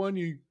the one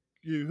you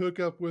hook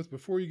up with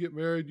before you get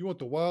married, you want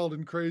the wild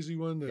and crazy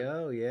one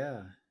Oh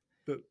yeah,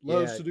 that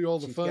loves yeah. to do all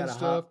the She's fun got a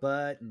stuff. hot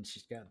butt and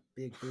she's got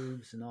big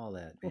boobs and all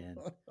that, man.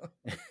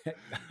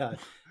 God.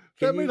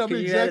 That may not Can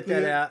be you edit exactly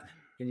that it. out?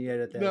 Can you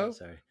edit that out? No,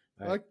 Sorry.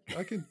 All I right.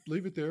 I can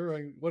leave it there.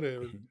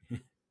 Whatever.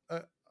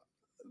 I,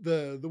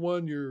 the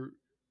one you're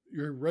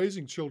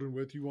raising children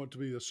with, you want to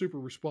be a super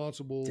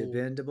responsible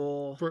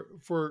Dependable,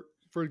 for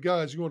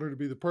guys. You want her to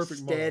be the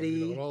perfect mom, and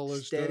steady, all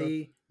this stuff.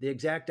 steady. The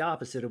exact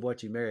opposite of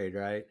what you married,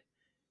 right?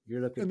 You're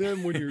looking. And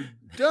then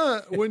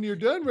when you're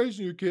done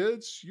raising your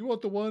kids, you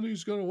want the one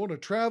who's going to want to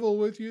travel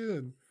with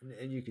you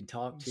and you can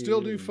talk and to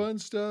still do and fun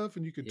stuff,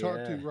 and you can talk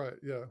to. yeah, Right?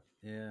 Yeah.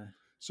 yeah.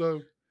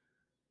 So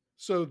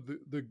so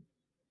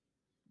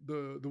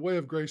the way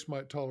of grace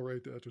might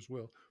tolerate that as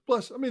well.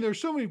 Plus, I mean,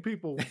 there's so many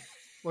people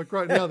like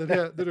right now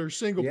that are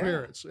single Yeah.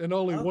 parents, and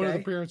only one of the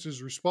Okay. parents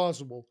is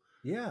responsible.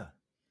 Yeah.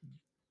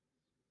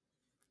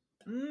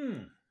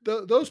 Mm.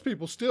 Those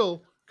people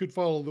still could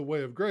follow the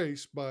way of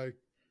grace by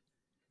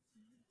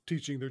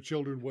teaching their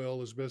children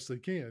well as best they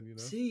can.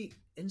 See,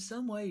 in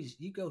some ways,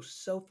 you go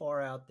so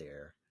far out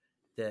there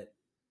that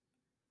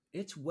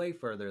it's way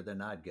further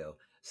than I'd go.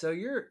 So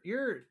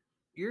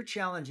you're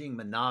challenging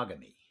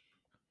monogamy,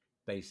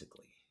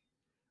 basically,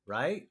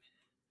 right?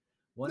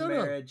 One No, no,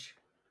 marriage.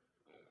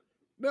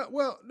 no.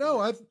 Well, no.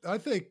 I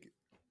think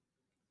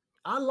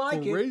I for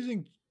like it.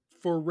 raising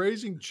for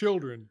raising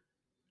children,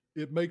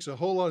 it makes a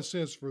whole lot of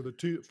sense for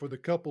the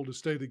couple to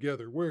stay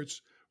together.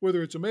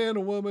 Whether it's a man,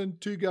 a woman,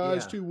 two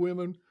guys, Yeah. two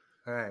women,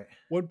 All right.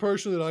 one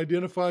person that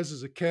identifies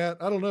as a cat.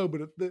 I don't know,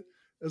 but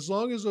as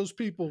long as those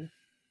people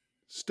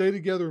stay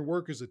together and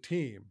work as a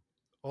team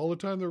all the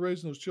time they're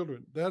raising those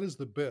children, that is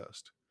the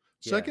best.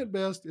 Yeah. Second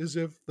best is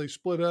if they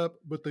split up,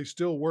 but they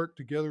still work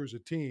together as a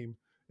team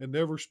and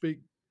never speak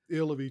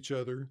ill of each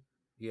other,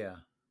 Yeah.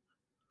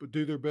 but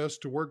do their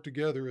best to work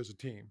together as a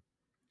team.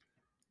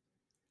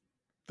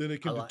 Then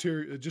I like.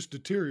 it just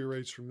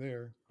deteriorates from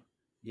there.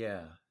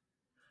 Yeah.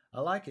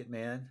 I like it,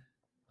 man.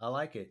 I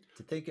like it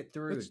to think it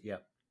through. That's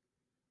Yep.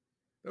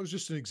 that was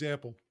just an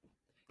example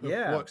of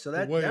Yeah. what So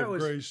the way that of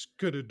was grace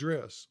could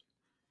address.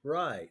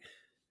 right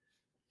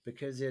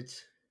because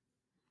it's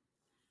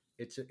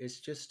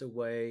just a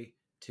way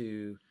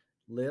to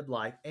live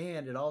life,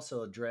 and it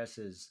also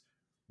addresses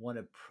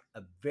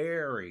a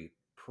very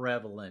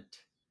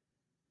prevalent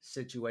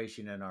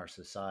situation in our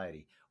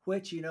society.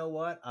 Which you know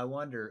what I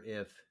wonder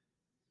if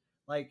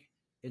like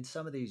in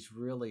some of these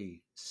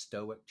really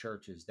stoic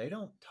churches they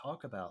don't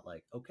talk about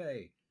like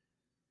okay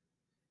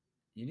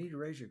you need to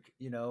raise your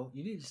you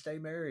need to stay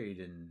married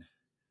and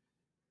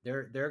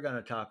they're going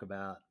to talk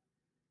about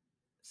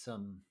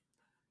some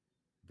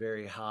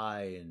very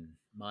high and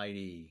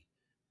mighty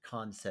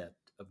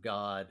concept of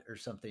God or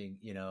something,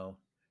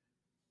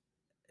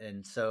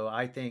 And so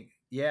I think,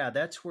 yeah,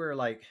 that's where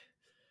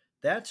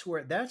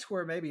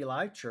maybe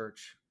Life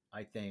Church,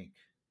 I think,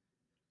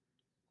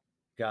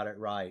 got it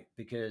right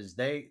because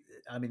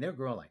I mean, they're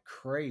growing like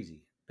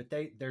crazy, but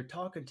they're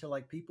talking to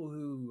like people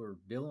who are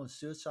dealing with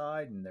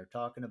suicide, and they're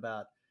talking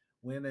about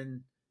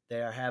women.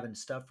 They are having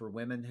stuff for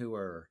women who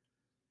are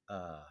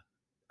uh,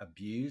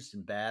 abused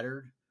and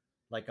battered.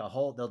 Like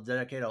they'll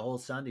dedicate a whole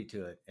Sunday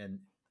to it, and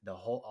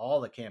all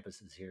the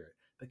campuses hear it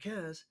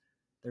because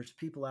there's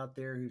people out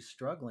there who's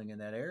struggling in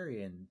that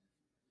area, and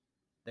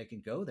they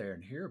can go there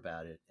and hear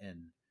about it,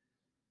 and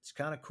it's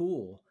kind of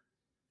cool.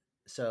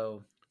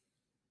 So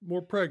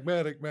More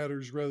pragmatic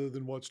matters rather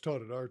than what's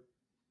taught at our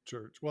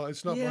church. Well,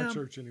 it's not my yeah,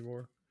 church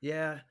anymore.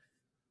 yeah,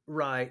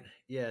 right,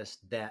 yes,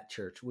 that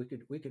church. We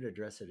could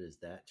address it as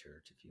that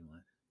church if you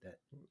want. That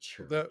That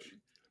church,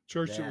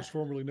 church that was that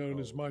formerly known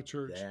as oh my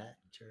church. that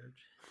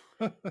church.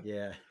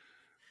 Yeah,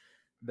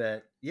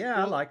 but yeah,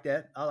 I Well, like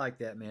that. I like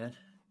that, man.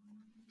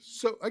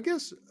 so I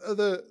guess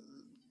the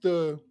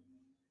the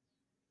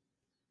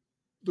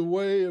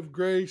way of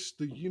grace,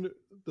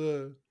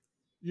 the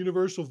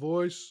universal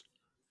voice,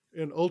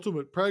 and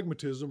ultimate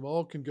pragmatism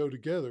all can go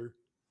together.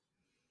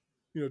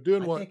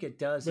 Doing I what think it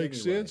does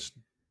makes anyway. sense,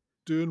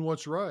 doing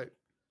what's right.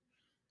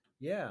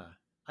 Yeah,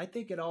 I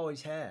think it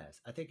always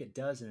has. I think it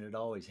does, and it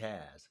always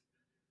has.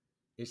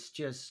 It's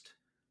just,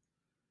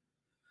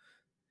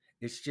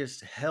 it's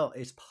just hell.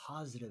 It's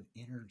positive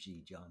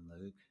energy, John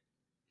Luke.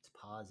 It's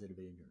positive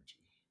energy.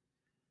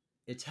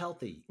 It's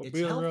healthy. But It's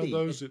being around healthy.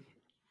 those that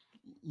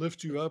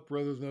lift you up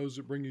rather than those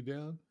that bring you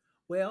down.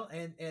 Well,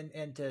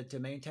 and to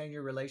maintain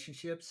your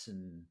relationships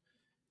and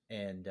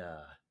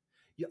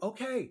you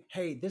okay.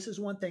 Hey, this is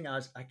one thing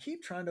I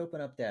keep trying to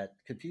open up that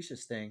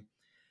Confucius thing.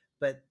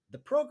 But the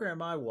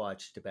program I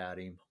watched about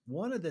him,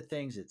 one of the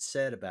things it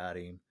said about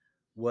him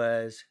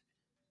was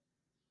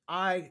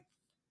I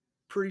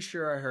pretty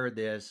sure I heard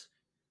this.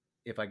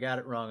 If I got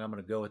it wrong, I'm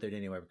going to go with it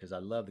anyway because I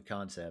love the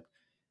concept.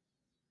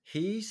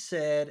 He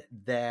said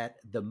that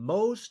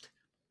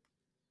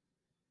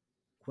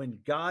when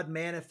God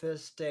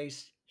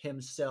manifests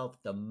himself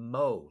the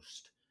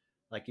most,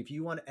 like if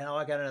you want, and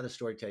I got another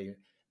story to tell you.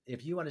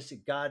 If you want to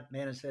see God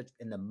manifest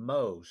in the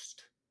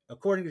most,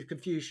 according to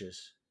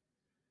Confucius,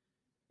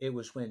 it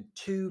was when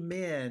two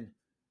men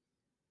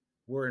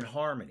were in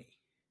harmony.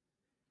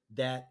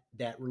 That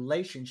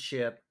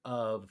relationship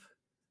of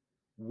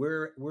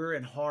we're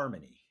in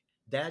harmony.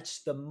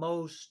 That's the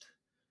most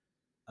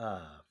uh,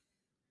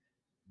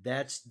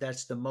 that's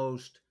the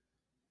most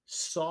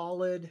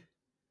solid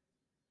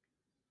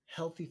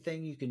healthy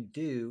thing you can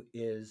do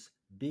is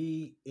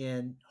be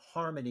in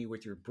harmony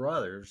with your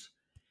brothers.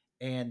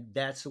 And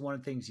that's the one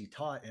of the things he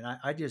taught. And I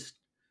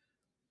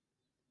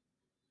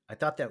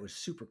thought that was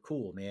super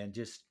cool, man.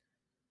 Just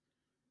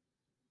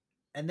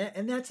and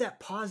that's that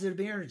positive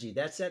energy.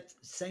 That's that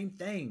same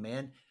thing,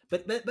 man.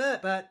 But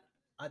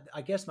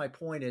I guess my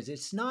point is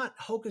it's not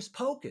hocus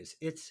pocus.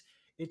 It's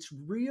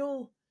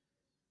real.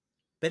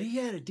 But he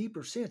had a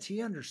deeper sense.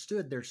 He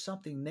understood there's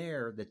something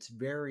there that's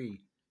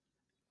very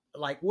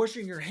like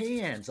washing your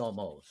hands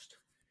almost.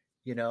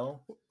 You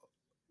know?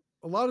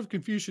 A lot of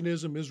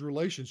Confucianism is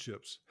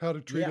relationships, how to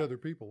treat Yeah, other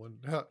people,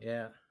 and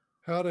yeah.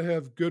 how to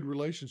have good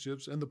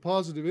relationships, and the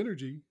positive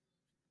energy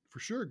for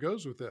sure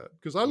goes with that.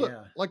 Because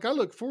Yeah. I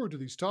look forward to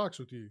these talks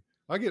with you.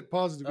 I get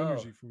positive Oh,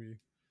 energy from you.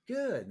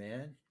 good,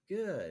 man.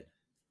 Good.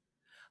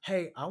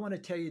 Hey, I want to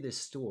tell you this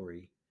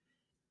story,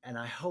 and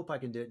I hope I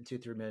can do it in 2,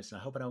 3 minutes,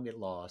 and I hope I don't get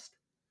lost.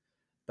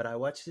 But I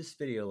watched this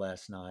video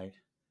last night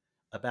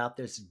about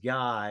this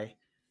guy,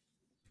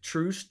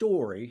 true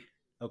story.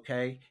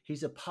 Okay.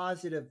 He's a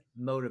positive,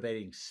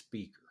 motivating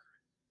speaker.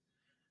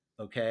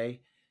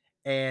 Okay.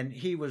 And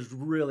he was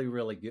really,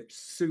 really good,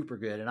 super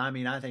good. And I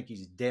mean, I think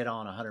he's dead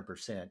on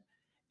 100%.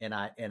 And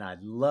I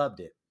loved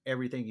it,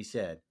 everything he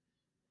said.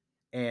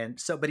 And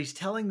so, but he's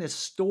telling this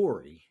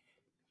story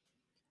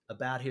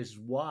about his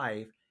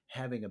wife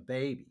having a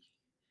baby.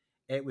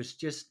 It was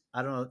just,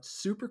 I don't know,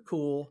 super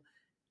cool.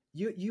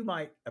 You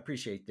might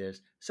appreciate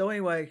this. So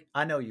anyway,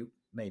 I know you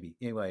maybe.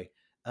 Anyway,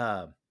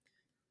 um,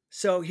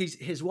 so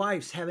his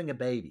wife's having a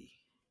baby,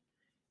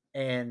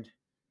 and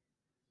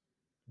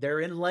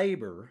they're in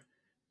labor.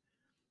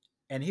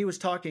 And he was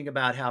talking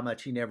about how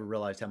much he never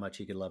realized how much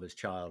he could love his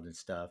child and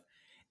stuff.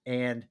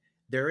 And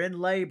they're in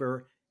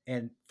labor,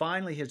 and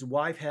finally his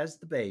wife has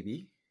the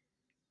baby,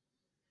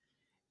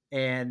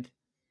 and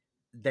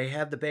they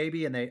have the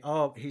baby, and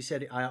he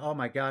said, oh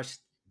my gosh,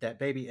 that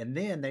baby. And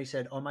then they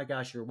said, oh my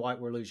gosh, your wife,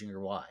 we're losing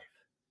your wife.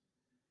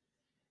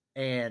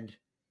 And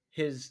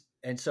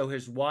so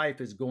his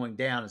wife is going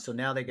down, and so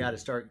now they got to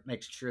start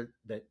making sure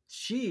that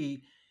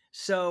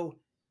so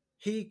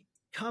he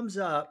comes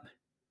up,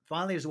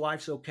 finally his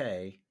wife's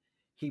okay,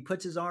 he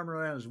puts his arm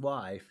around his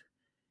wife,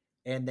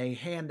 and they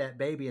hand that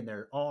baby in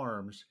their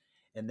arms,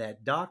 and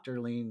that doctor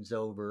leans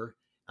over.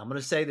 I'm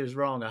going to say this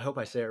wrong, I hope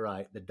I say it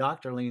right. The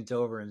doctor leans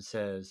over and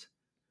says,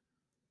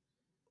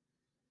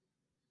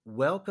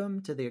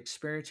 welcome to the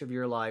experience of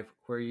your life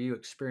where you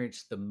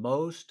experience the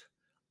most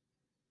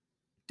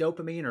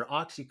dopamine or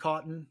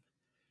oxycontin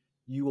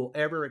you will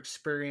ever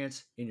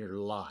experience in your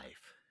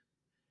life.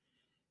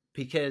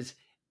 Because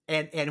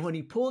and when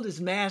he pulled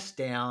his mask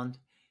down,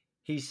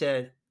 he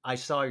said, I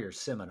saw your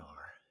seminar.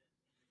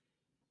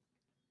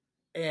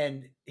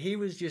 And he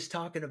was just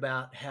talking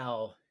about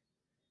how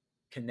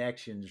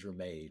connections were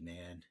made,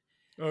 man.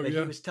 Oh But he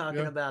yeah, was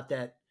talking yeah. about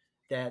that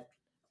that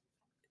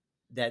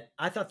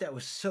I thought that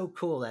was so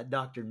cool. That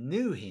doctor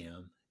knew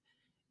him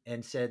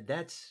and said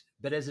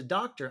but as a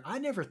doctor, I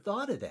never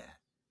thought of that.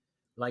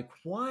 Like,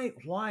 why?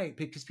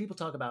 Because people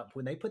talk about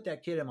when they put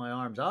that kid in my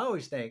arms, I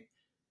always think,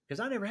 because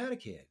I never had a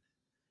kid,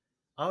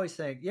 I always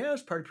think, yeah,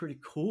 it's probably pretty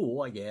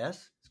cool, I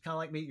guess. It's kind of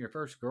like meeting your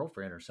first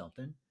girlfriend or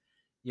something,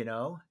 you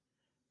know?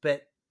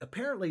 But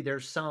apparently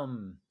there's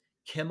some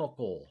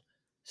chemical,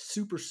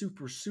 super,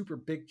 super, super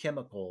big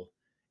chemical.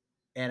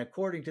 And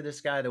according to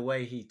this guy, the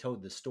way he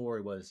told the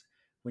story was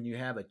when you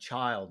have a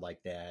child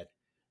like that,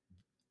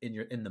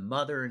 in the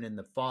mother and in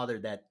the father,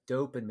 that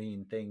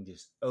dopamine thing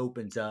just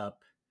opens up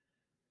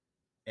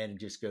and it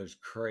just goes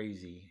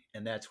crazy.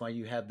 And that's why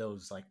you have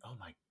those like, oh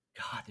my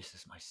God, this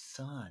is my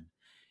son,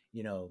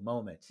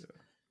 moments. Yeah.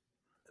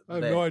 I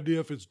have no But idea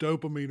if it's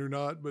dopamine or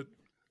not, but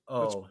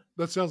that's oh,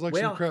 that sounds like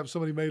some well, crap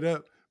somebody made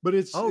up. But oh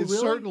it's really?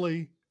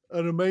 certainly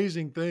an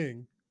amazing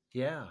thing,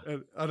 Yeah.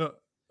 and I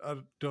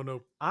don't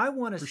know I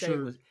want to for say it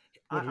sure was.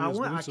 what it I is,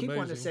 want. but I it's keep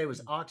wanting to amazing. say it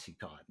was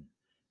oxycontin,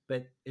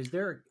 but is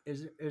there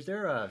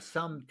a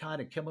some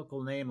kind of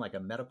chemical name, like a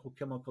medical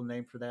chemical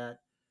name for that?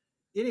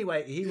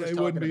 Anyway, he Yeah, was it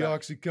wouldn't talking be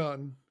about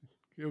OxyContin.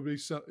 It would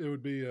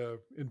be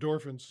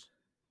endorphins,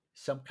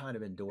 some kind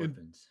of in,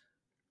 endorphins.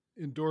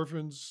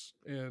 endorphins,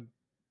 and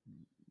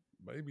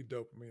maybe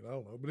dopamine. I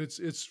don't know, but It's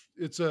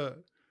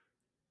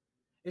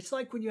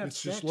like when you have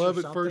it's just sex or love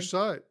at something. first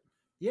sight.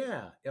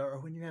 Yeah, or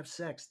when you have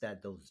sex,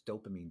 that those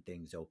dopamine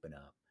things open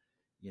up,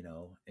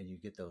 and you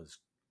get those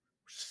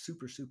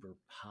super super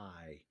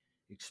high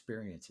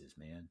experiences,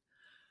 man.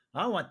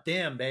 I want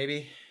them,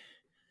 baby.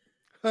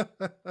 Well,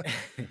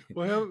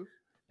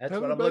 That's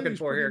what having a I'm looking baby is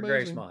for pretty here at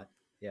amazing. Gracemont.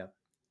 Yeah.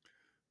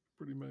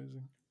 Pretty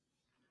amazing.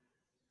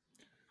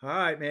 All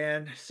right,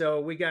 man.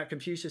 So we got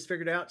Confucius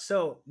figured out.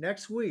 So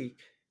next week,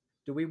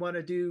 do we want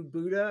to do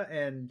Buddha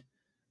and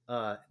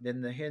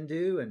then the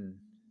Hindu? And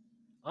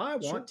I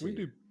Sure, want to we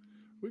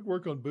can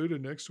work on Buddha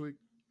next week.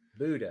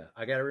 Buddha.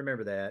 I got to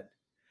remember that.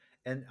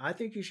 And I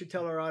think you should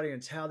tell our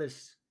audience how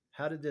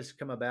did this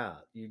come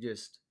about? You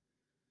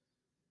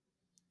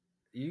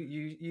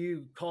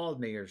called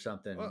me or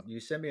something. Well, You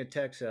sent me a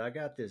text that I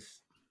got this.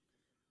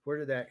 How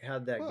did that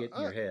well, get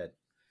in your head?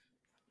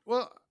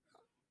 well,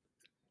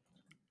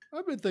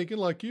 I've been thinking,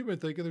 like you've been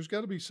thinking, there's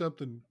got to be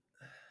something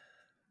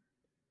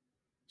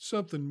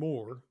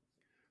more.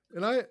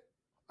 And I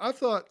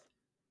thought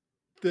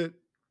that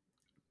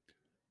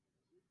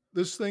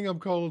this thing I'm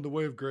calling the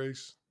way of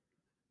grace,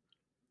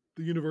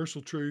 the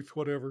universal truth,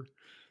 whatever,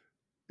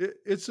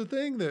 it's a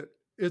thing that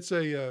it's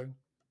a.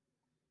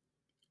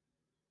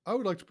 I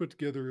would like to put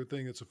together a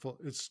thing.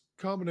 It's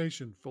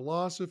combination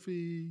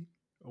philosophy,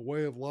 a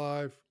way of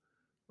life,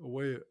 a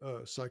way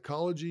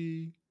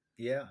psychology,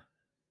 Yeah.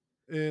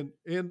 and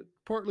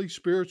partly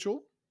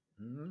spiritual,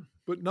 Hmm.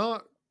 but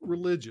not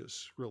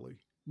religious, really.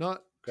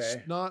 Not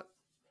Okay. not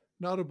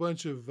not a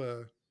bunch of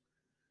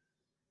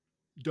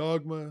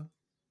dogma,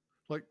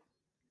 like,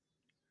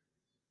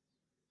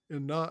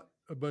 and not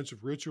a bunch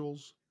of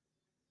rituals.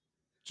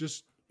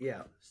 Just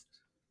Yeah.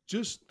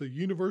 just the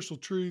universal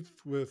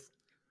truth with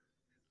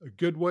a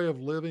good way of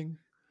living,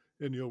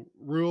 and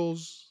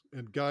rules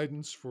and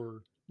guidance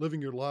for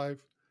living your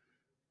life.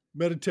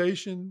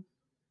 Meditation,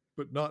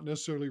 but not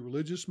necessarily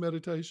religious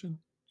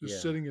meditation. Just Yeah.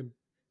 sitting and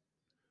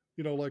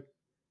like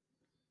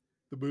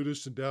the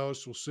Buddhists and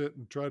Taoists will sit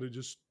and try to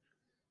just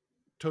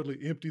totally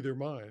empty their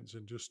minds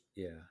and just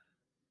Yeah.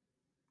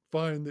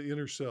 find the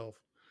inner self,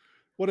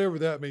 whatever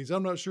that means.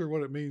 I'm not sure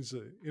what it means,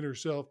 the inner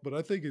self, but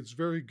I think it's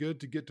very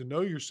good to get to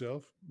know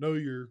yourself, know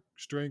your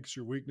strengths,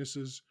 your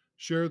weaknesses,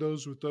 share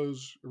those with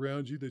those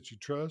around you that you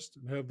trust,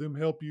 and have them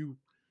help you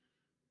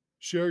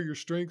share your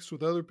strengths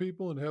with other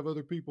people and have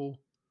other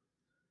people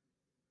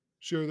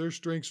share their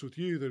strengths with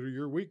you that are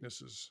your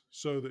weaknesses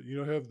so that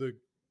have the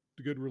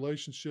good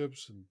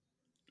relationships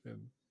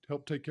and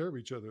help take care of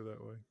each other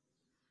that way.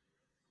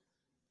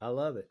 I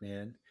love it,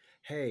 man.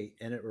 Hey,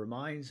 and it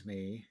reminds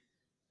me,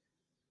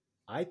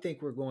 I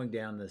think we're going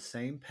down the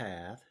same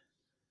path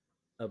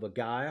of a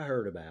guy I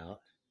heard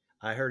about.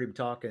 I heard him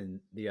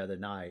talking the other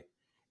night,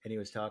 and he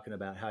was talking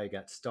about how he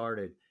got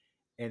started.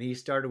 And he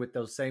started with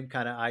those same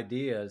kind of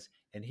ideas.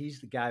 And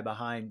he's the guy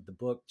behind the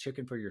book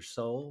Chicken for Your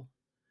Soul.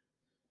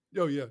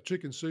 Oh yeah,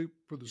 chicken soup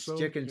for the It's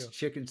soul. Yeah.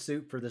 chicken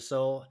soup for the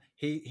soul.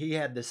 He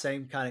had the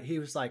same kind of. He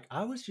was like,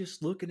 I was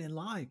just looking in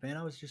life, man.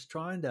 I was just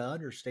trying to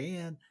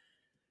understand.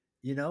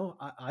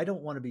 I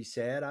don't want to be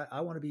sad.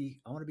 I want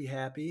to be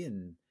happy.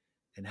 And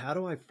how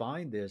do I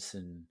find this?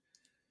 And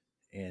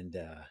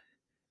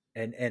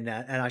and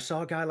I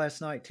saw a guy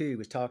last night too. He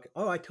was talking.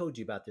 Oh, I told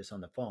you about this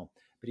on the phone,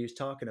 but he was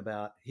talking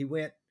about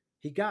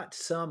he got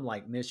some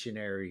like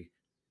missionary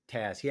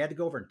task. He had to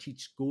go over and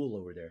teach school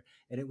over there,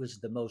 and it was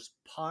the most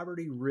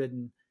poverty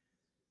ridden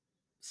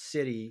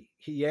city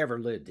he ever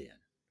lived in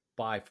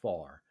by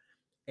far.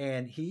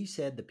 And he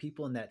said the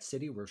people in that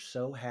city were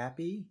so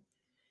happy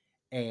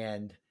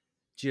and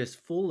just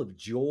full of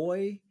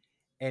joy.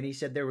 And he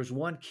said there was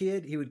one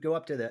kid, he would go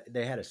up to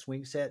they had a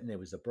swing set and it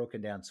was a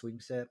broken down swing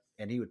set.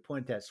 And he would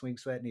point at that swing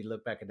set and he'd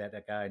look back at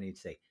that guy and he'd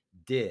say,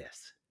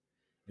 "This."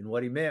 And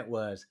what he meant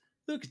was,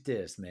 "Look at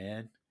this,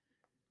 man.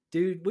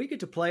 Dude, we get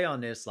to play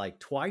on this like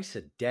twice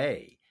a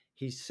day."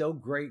 He's so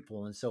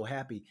grateful and so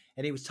happy.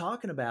 And he was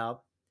talking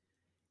about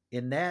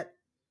in that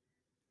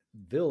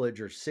village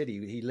or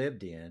city he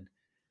lived in,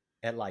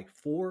 at like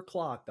 4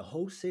 o'clock, the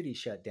whole city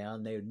shut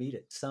down. They would meet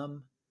at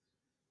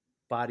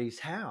somebody's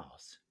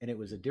house, and it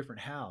was a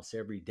different house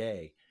every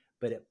day.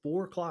 But at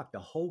 4 o'clock, the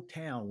whole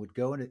town would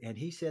go in, and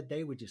he said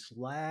they would just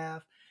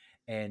laugh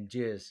and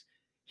just.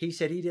 He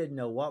said he didn't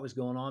know what was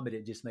going on, but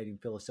it just made him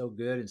feel so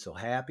good and so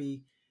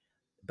happy.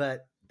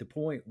 But the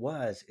point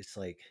was, it's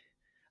like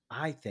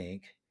I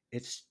think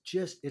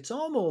it's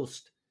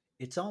almost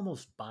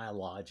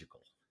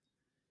biological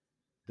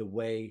the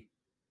way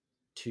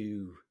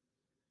to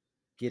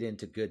get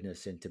into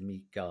goodness and to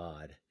meet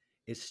God.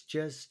 It's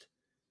just,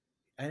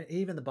 and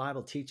even the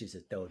Bible teaches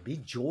it though, be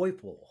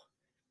joyful.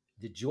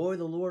 The joy of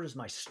the Lord is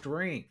my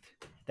strength.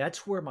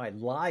 That's where my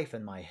life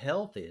and my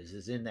health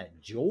is in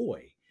that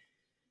joy.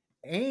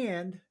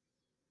 And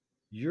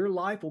your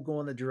life will go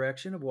in the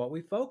direction of what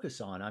we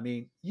focus on. I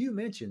mean, you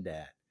mentioned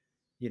that,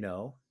 you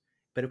know,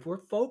 but if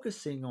we're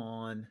focusing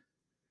on,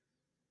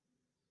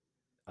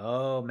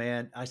 oh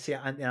man, I see,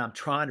 and I'm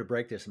trying to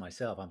break this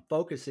myself. I'm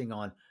focusing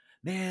on,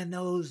 man,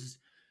 those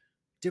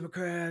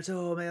Democrats,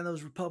 oh man,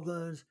 those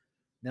Republicans.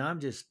 Now I'm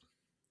just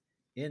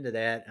into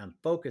that. I'm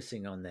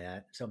focusing on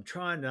that. So I'm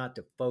trying not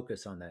to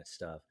focus on that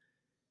stuff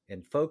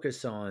and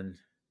focus on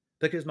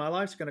because my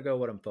life's going to go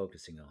what I'm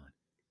focusing on.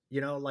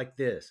 Like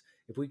this.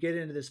 If we get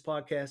into this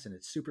podcast and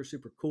it's super,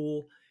 super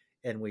cool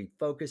and we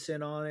focus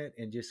in on it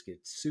and just get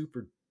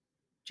super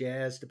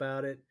jazzed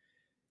about it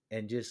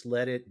and just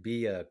let it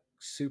be a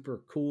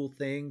super cool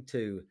thing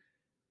to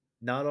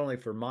not only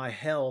for my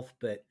health,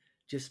 but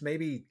just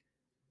maybe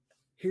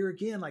here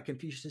again, like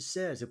Confucius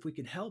says, if we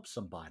can help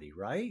somebody,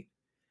 right?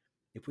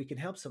 If we can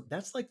help some,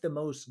 that's like the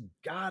most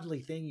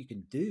godly thing you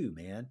can do,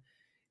 man.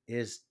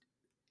 Is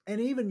and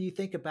even you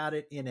think about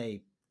it in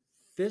a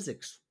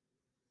physics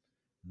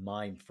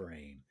mind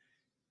frame,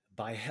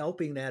 by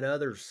helping that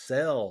other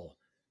cell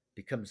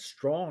become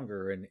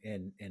stronger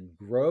and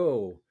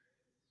grow,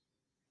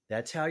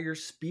 that's how your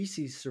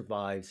species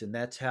survives, and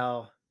that's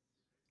how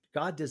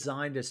God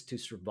designed us to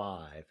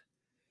survive.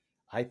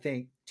 I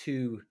think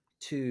to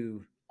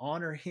to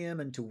honor him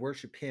and to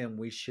worship him,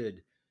 we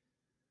should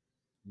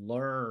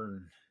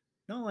learn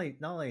not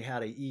only how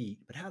to eat,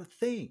 but how to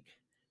think,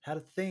 how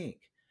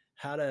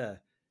to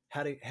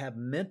how to have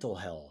mental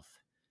health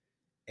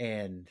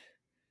and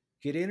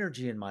get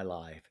energy in my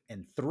life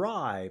and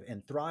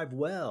thrive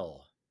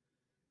well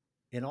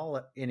in all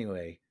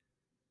anyway.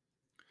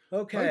 I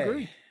Okay.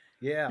 agree.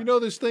 Yeah.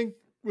 This thing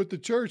with the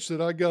church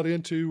that I got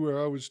into where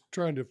I was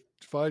trying to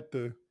fight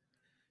the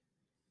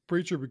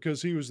preacher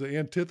because he was the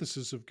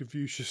antithesis of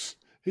Confucius.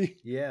 He,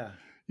 Yeah.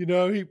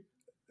 he,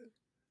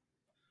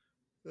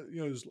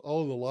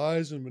 all the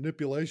lies and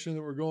manipulation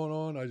that were going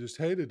on. I just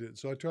hated it.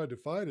 So I tried to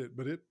fight it,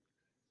 but it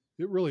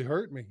really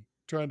hurt me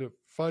trying to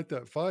fight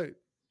that fight.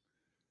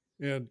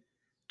 And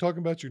talking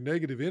about your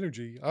negative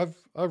energy, I've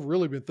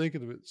really been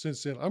thinking of it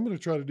since then. I'm going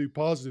to try to do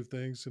positive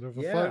things, and if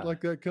a fight Yeah.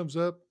 like that comes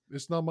up,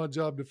 it's not my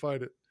job to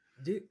fight it.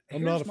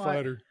 I'm not a Here's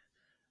fighter.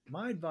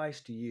 my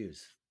advice to you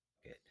is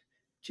it.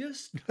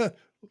 Just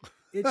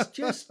it's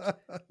just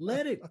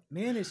let it,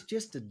 man, it's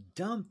just a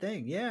dumb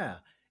thing. Yeah.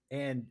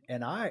 And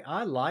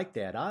I like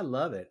that. I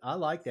love it. I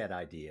like that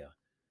idea.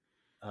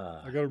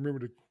 Uh I got to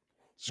remember to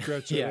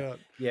scratch that yeah. out.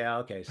 Yeah,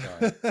 okay,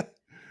 sorry. No,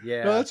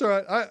 Yeah. that's all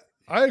right.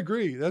 I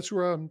agree. That's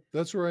where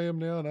I am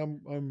now, and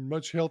I'm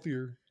much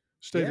healthier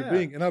state of Yeah.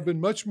 being, and I've been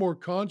much more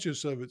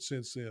conscious of it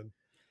since then.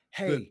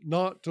 That Hey,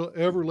 not to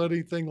ever let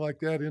anything like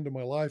that into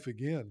my life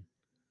again.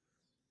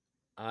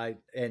 I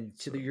and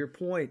to So your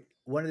point,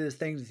 one of the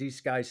things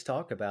these guys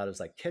talk about is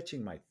like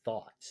catching my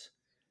thoughts.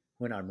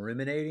 When I'm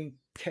ruminating,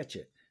 catch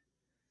it.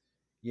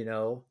 You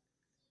know,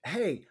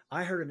 hey,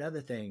 I heard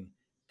another thing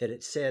that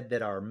it said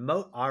that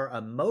our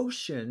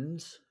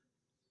emotions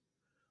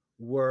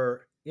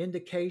were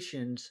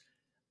indications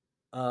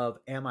of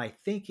am I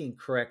thinking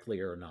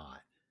correctly or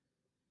not.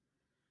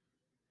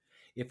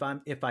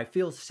 If I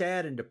feel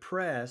sad and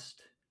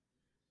depressed,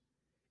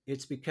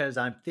 it's because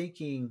I'm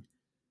thinking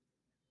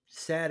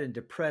sad and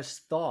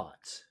depressed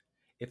thoughts.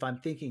 If I'm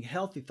thinking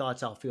healthy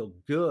thoughts, I'll feel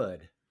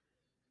good.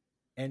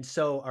 And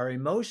so our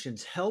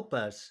emotions help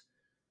us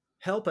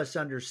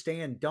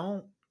understand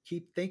don't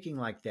keep thinking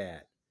like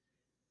that.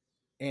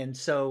 And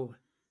so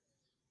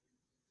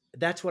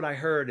that's what I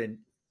heard in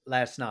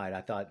last night.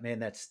 I thought, man,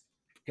 that's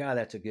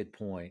a good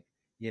point,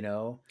 you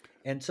know?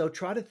 And so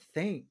try to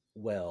think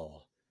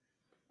well.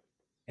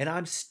 And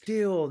I'm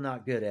still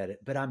not good at it,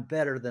 but I'm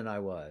better than I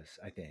was,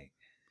 I think.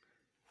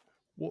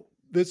 well,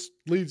 this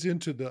leads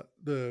into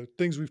the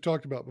things we've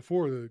talked about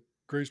before, the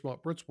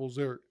Gracemont principles.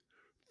 There,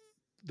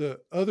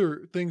 the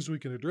other things we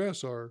can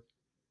address are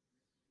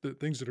the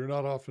things that are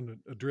not often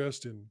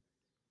addressed in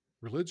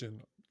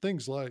religion.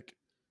 Things like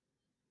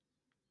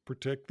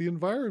protect the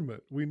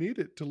environment. We need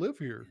it to live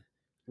here.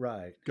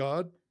 Right.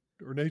 God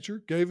or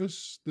nature gave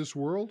us this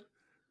world.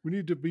 We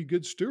need to be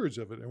good stewards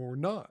of it, and we're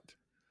not.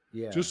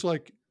 Yeah. Just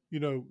like,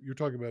 you're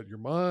talking about your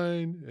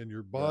mind and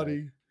your Right.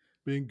 body,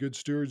 being good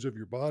stewards of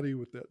your body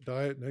with that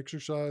diet and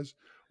exercise.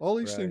 All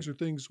these Right. things are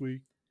things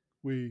we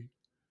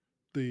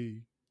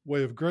the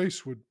way of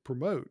grace would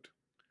promote,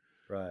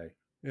 Right.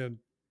 and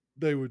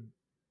they would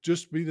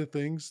just be the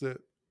things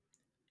that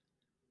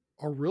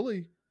are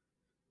really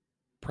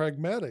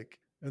pragmatic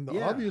and the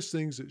Yeah. obvious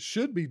things that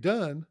should be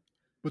done,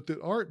 but that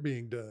aren't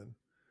being done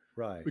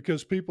Right.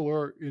 because people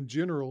are in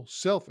general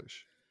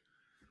selfish.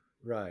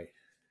 Right.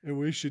 And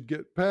we should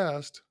get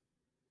past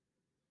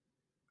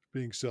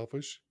being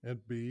selfish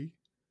and be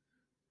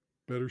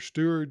better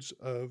stewards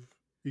of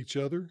each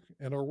other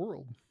and our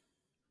world.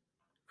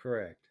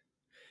 Correct.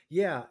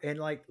 Yeah. And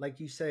like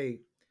you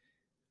say,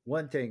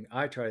 one thing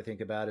I try to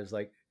think about is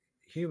like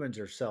humans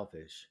are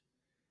selfish.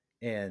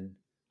 And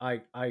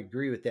I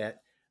agree with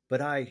that.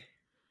 But I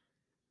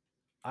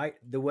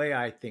the way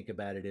I think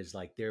about it is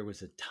like there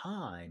was a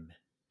time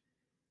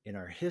in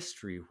our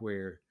history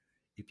where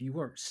if you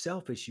weren't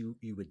selfish, you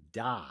would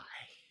die.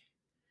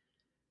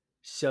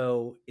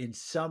 So in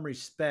some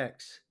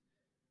respects,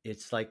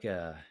 it's like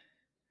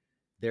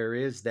there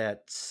is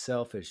that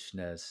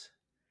selfishness.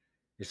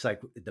 It's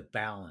like the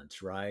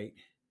balance, right?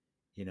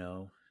 You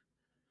know.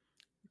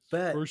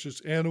 But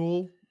Versus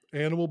animal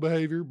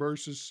behavior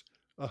versus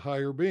a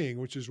higher being,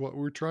 which is what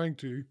we're trying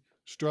to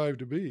strive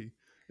to be.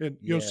 And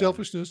yeah,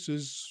 selfishness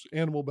is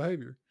animal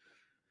behavior.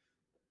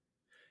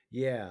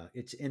 yeah,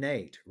 it's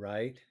innate,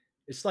 right?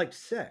 It's like Yeah.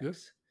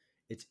 sex.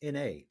 It's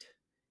innate.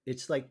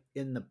 It's like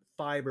in the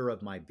fiber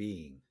of my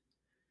being.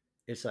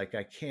 It's like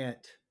I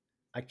can't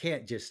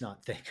just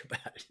not think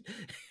about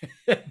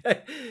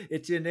it.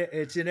 It's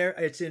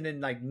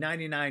in like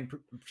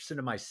 99%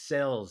 of my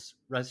cells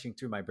rushing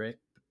through my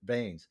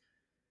veins.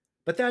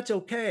 But that's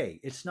okay.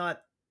 It's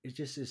not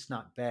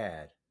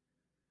bad.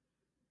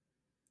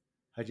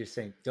 I just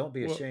think don't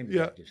be Well, ashamed of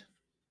yeah, that. Just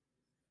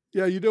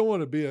yeah. You don't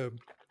want to be uh,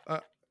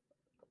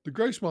 the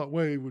Gracemont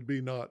way would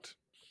be not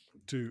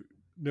to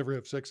never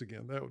have sex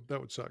again. That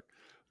would suck.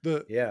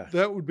 The yeah.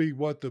 That would be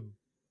what the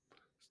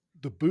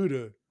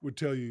Buddha would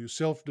tell you: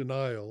 self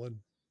denial, and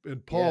Yeah.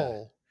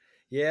 Paul,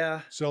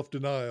 Yeah. self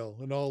denial,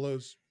 and all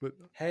those. But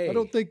I Hey.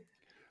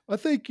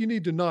 think you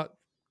need to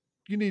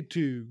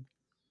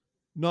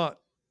not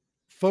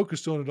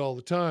focused on it all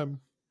the time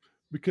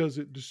because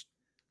it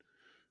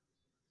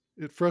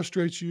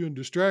frustrates you and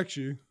distracts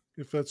you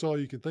if that's all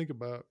you can think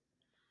about.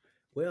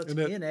 Well, it's And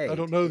that I don't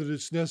innate. know that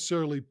it's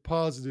necessarily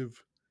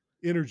positive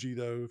energy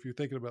though. If you're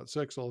thinking about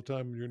sex all the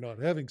time and you're not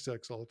having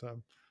sex all the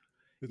time,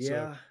 it's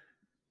Yeah,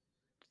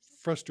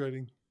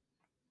 frustrating.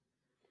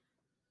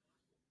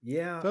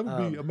 yeah. That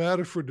would be a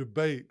matter for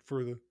debate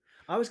for the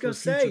I was for going a to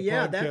say, future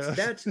yeah, podcast.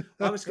 that's.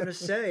 I was going to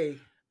say,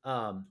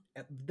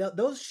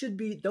 those should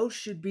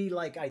be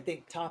like I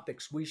think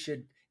topics we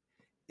should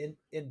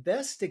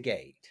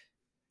investigate.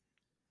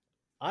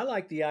 I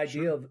like the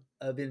idea Sure.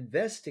 of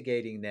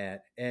investigating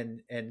that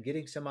and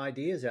getting some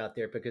ideas out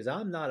there because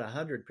I'm not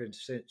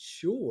 100%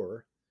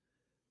 sure,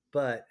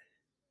 but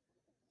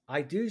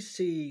I do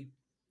see.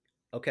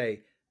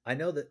 Okay, I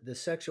know that the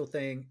sexual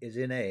thing is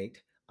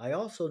innate. I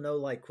also know,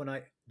 like when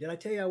I did I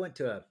tell you I went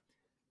to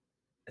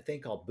a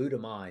thing called Buddha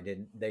Mind,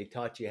 and they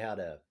taught you how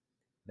to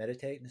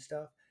meditate and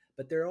stuff.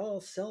 But they're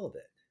all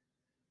celibate.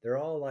 They're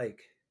all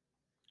like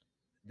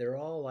they're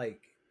all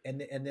like,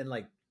 and then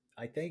like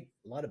I think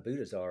a lot of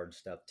Buddhas are and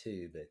stuff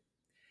too. But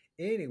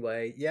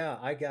anyway, yeah,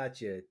 I got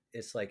you.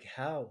 It's like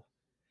how,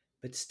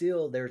 but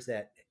still, there's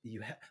that you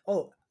have.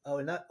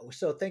 And that,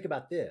 so think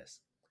about this.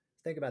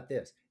 Think about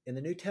this. In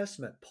the New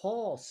Testament,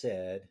 Paul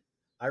said,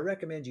 "I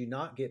recommend you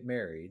not get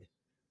married,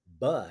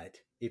 but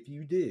if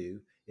you do,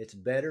 it's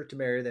better to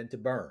marry than to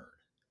burn."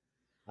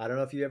 I don't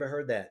know if you ever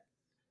heard that,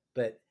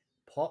 but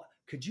Paul,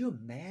 could you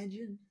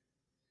imagine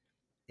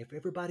if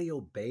everybody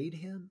obeyed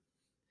him?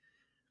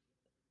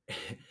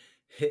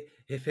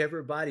 If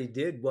everybody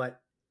did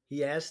what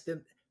he asked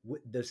them,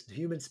 the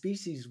human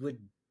species would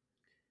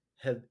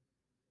have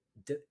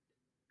d-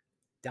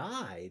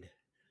 died.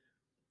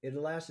 It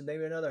lasted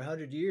maybe another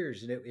 100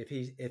 years, and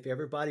if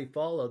everybody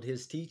followed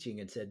his teaching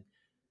and said,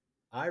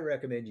 "I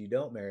recommend you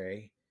don't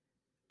marry,"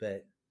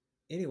 but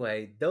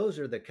anyway, those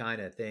are the kind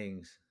of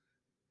things,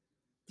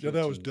 Yeah,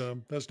 that was teachings.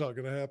 dumb. That's not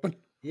going to happen.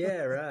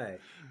 Yeah, right.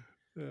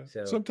 Yeah.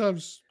 So,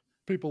 Sometimes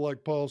people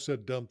like Paul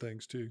said dumb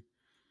things too.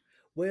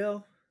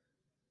 well,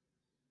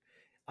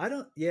 I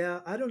don't.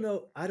 Yeah, I don't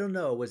know. I don't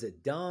know. Was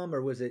it dumb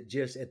or was it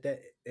just at that?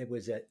 It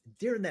was at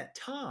during that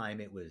time.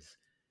 It was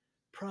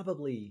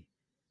probably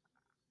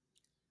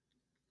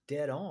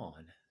dead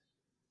on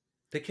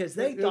because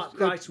they thought It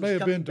Christ was may have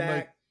coming been to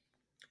make. back.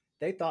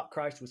 They thought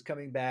Christ was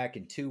coming back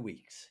in 2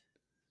 weeks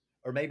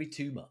or maybe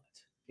 2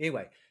 months.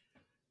 Anyway,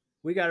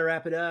 we got to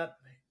wrap it up.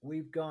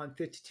 We've gone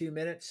 52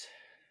 minutes,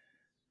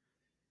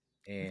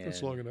 That's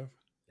and long enough.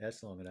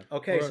 that's long enough. All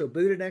Okay, right. so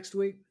Buddha next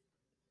week.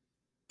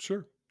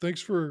 Sure.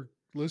 Thanks for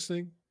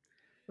listening.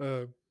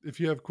 If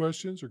you have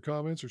questions or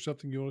comments or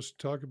something you want us to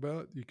talk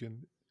about, you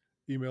can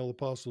email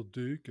Apostle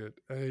Duke at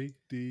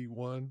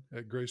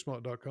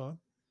ad1@gracemont.com.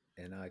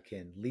 And I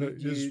can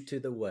lead His you to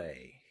the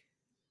way.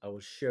 I will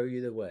show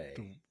you the way.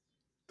 the,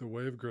 the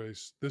way of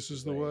grace. This The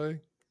is the way.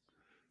 way.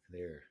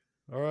 There.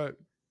 All right.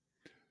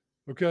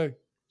 Okay.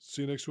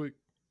 See you next week.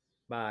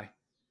 Bye.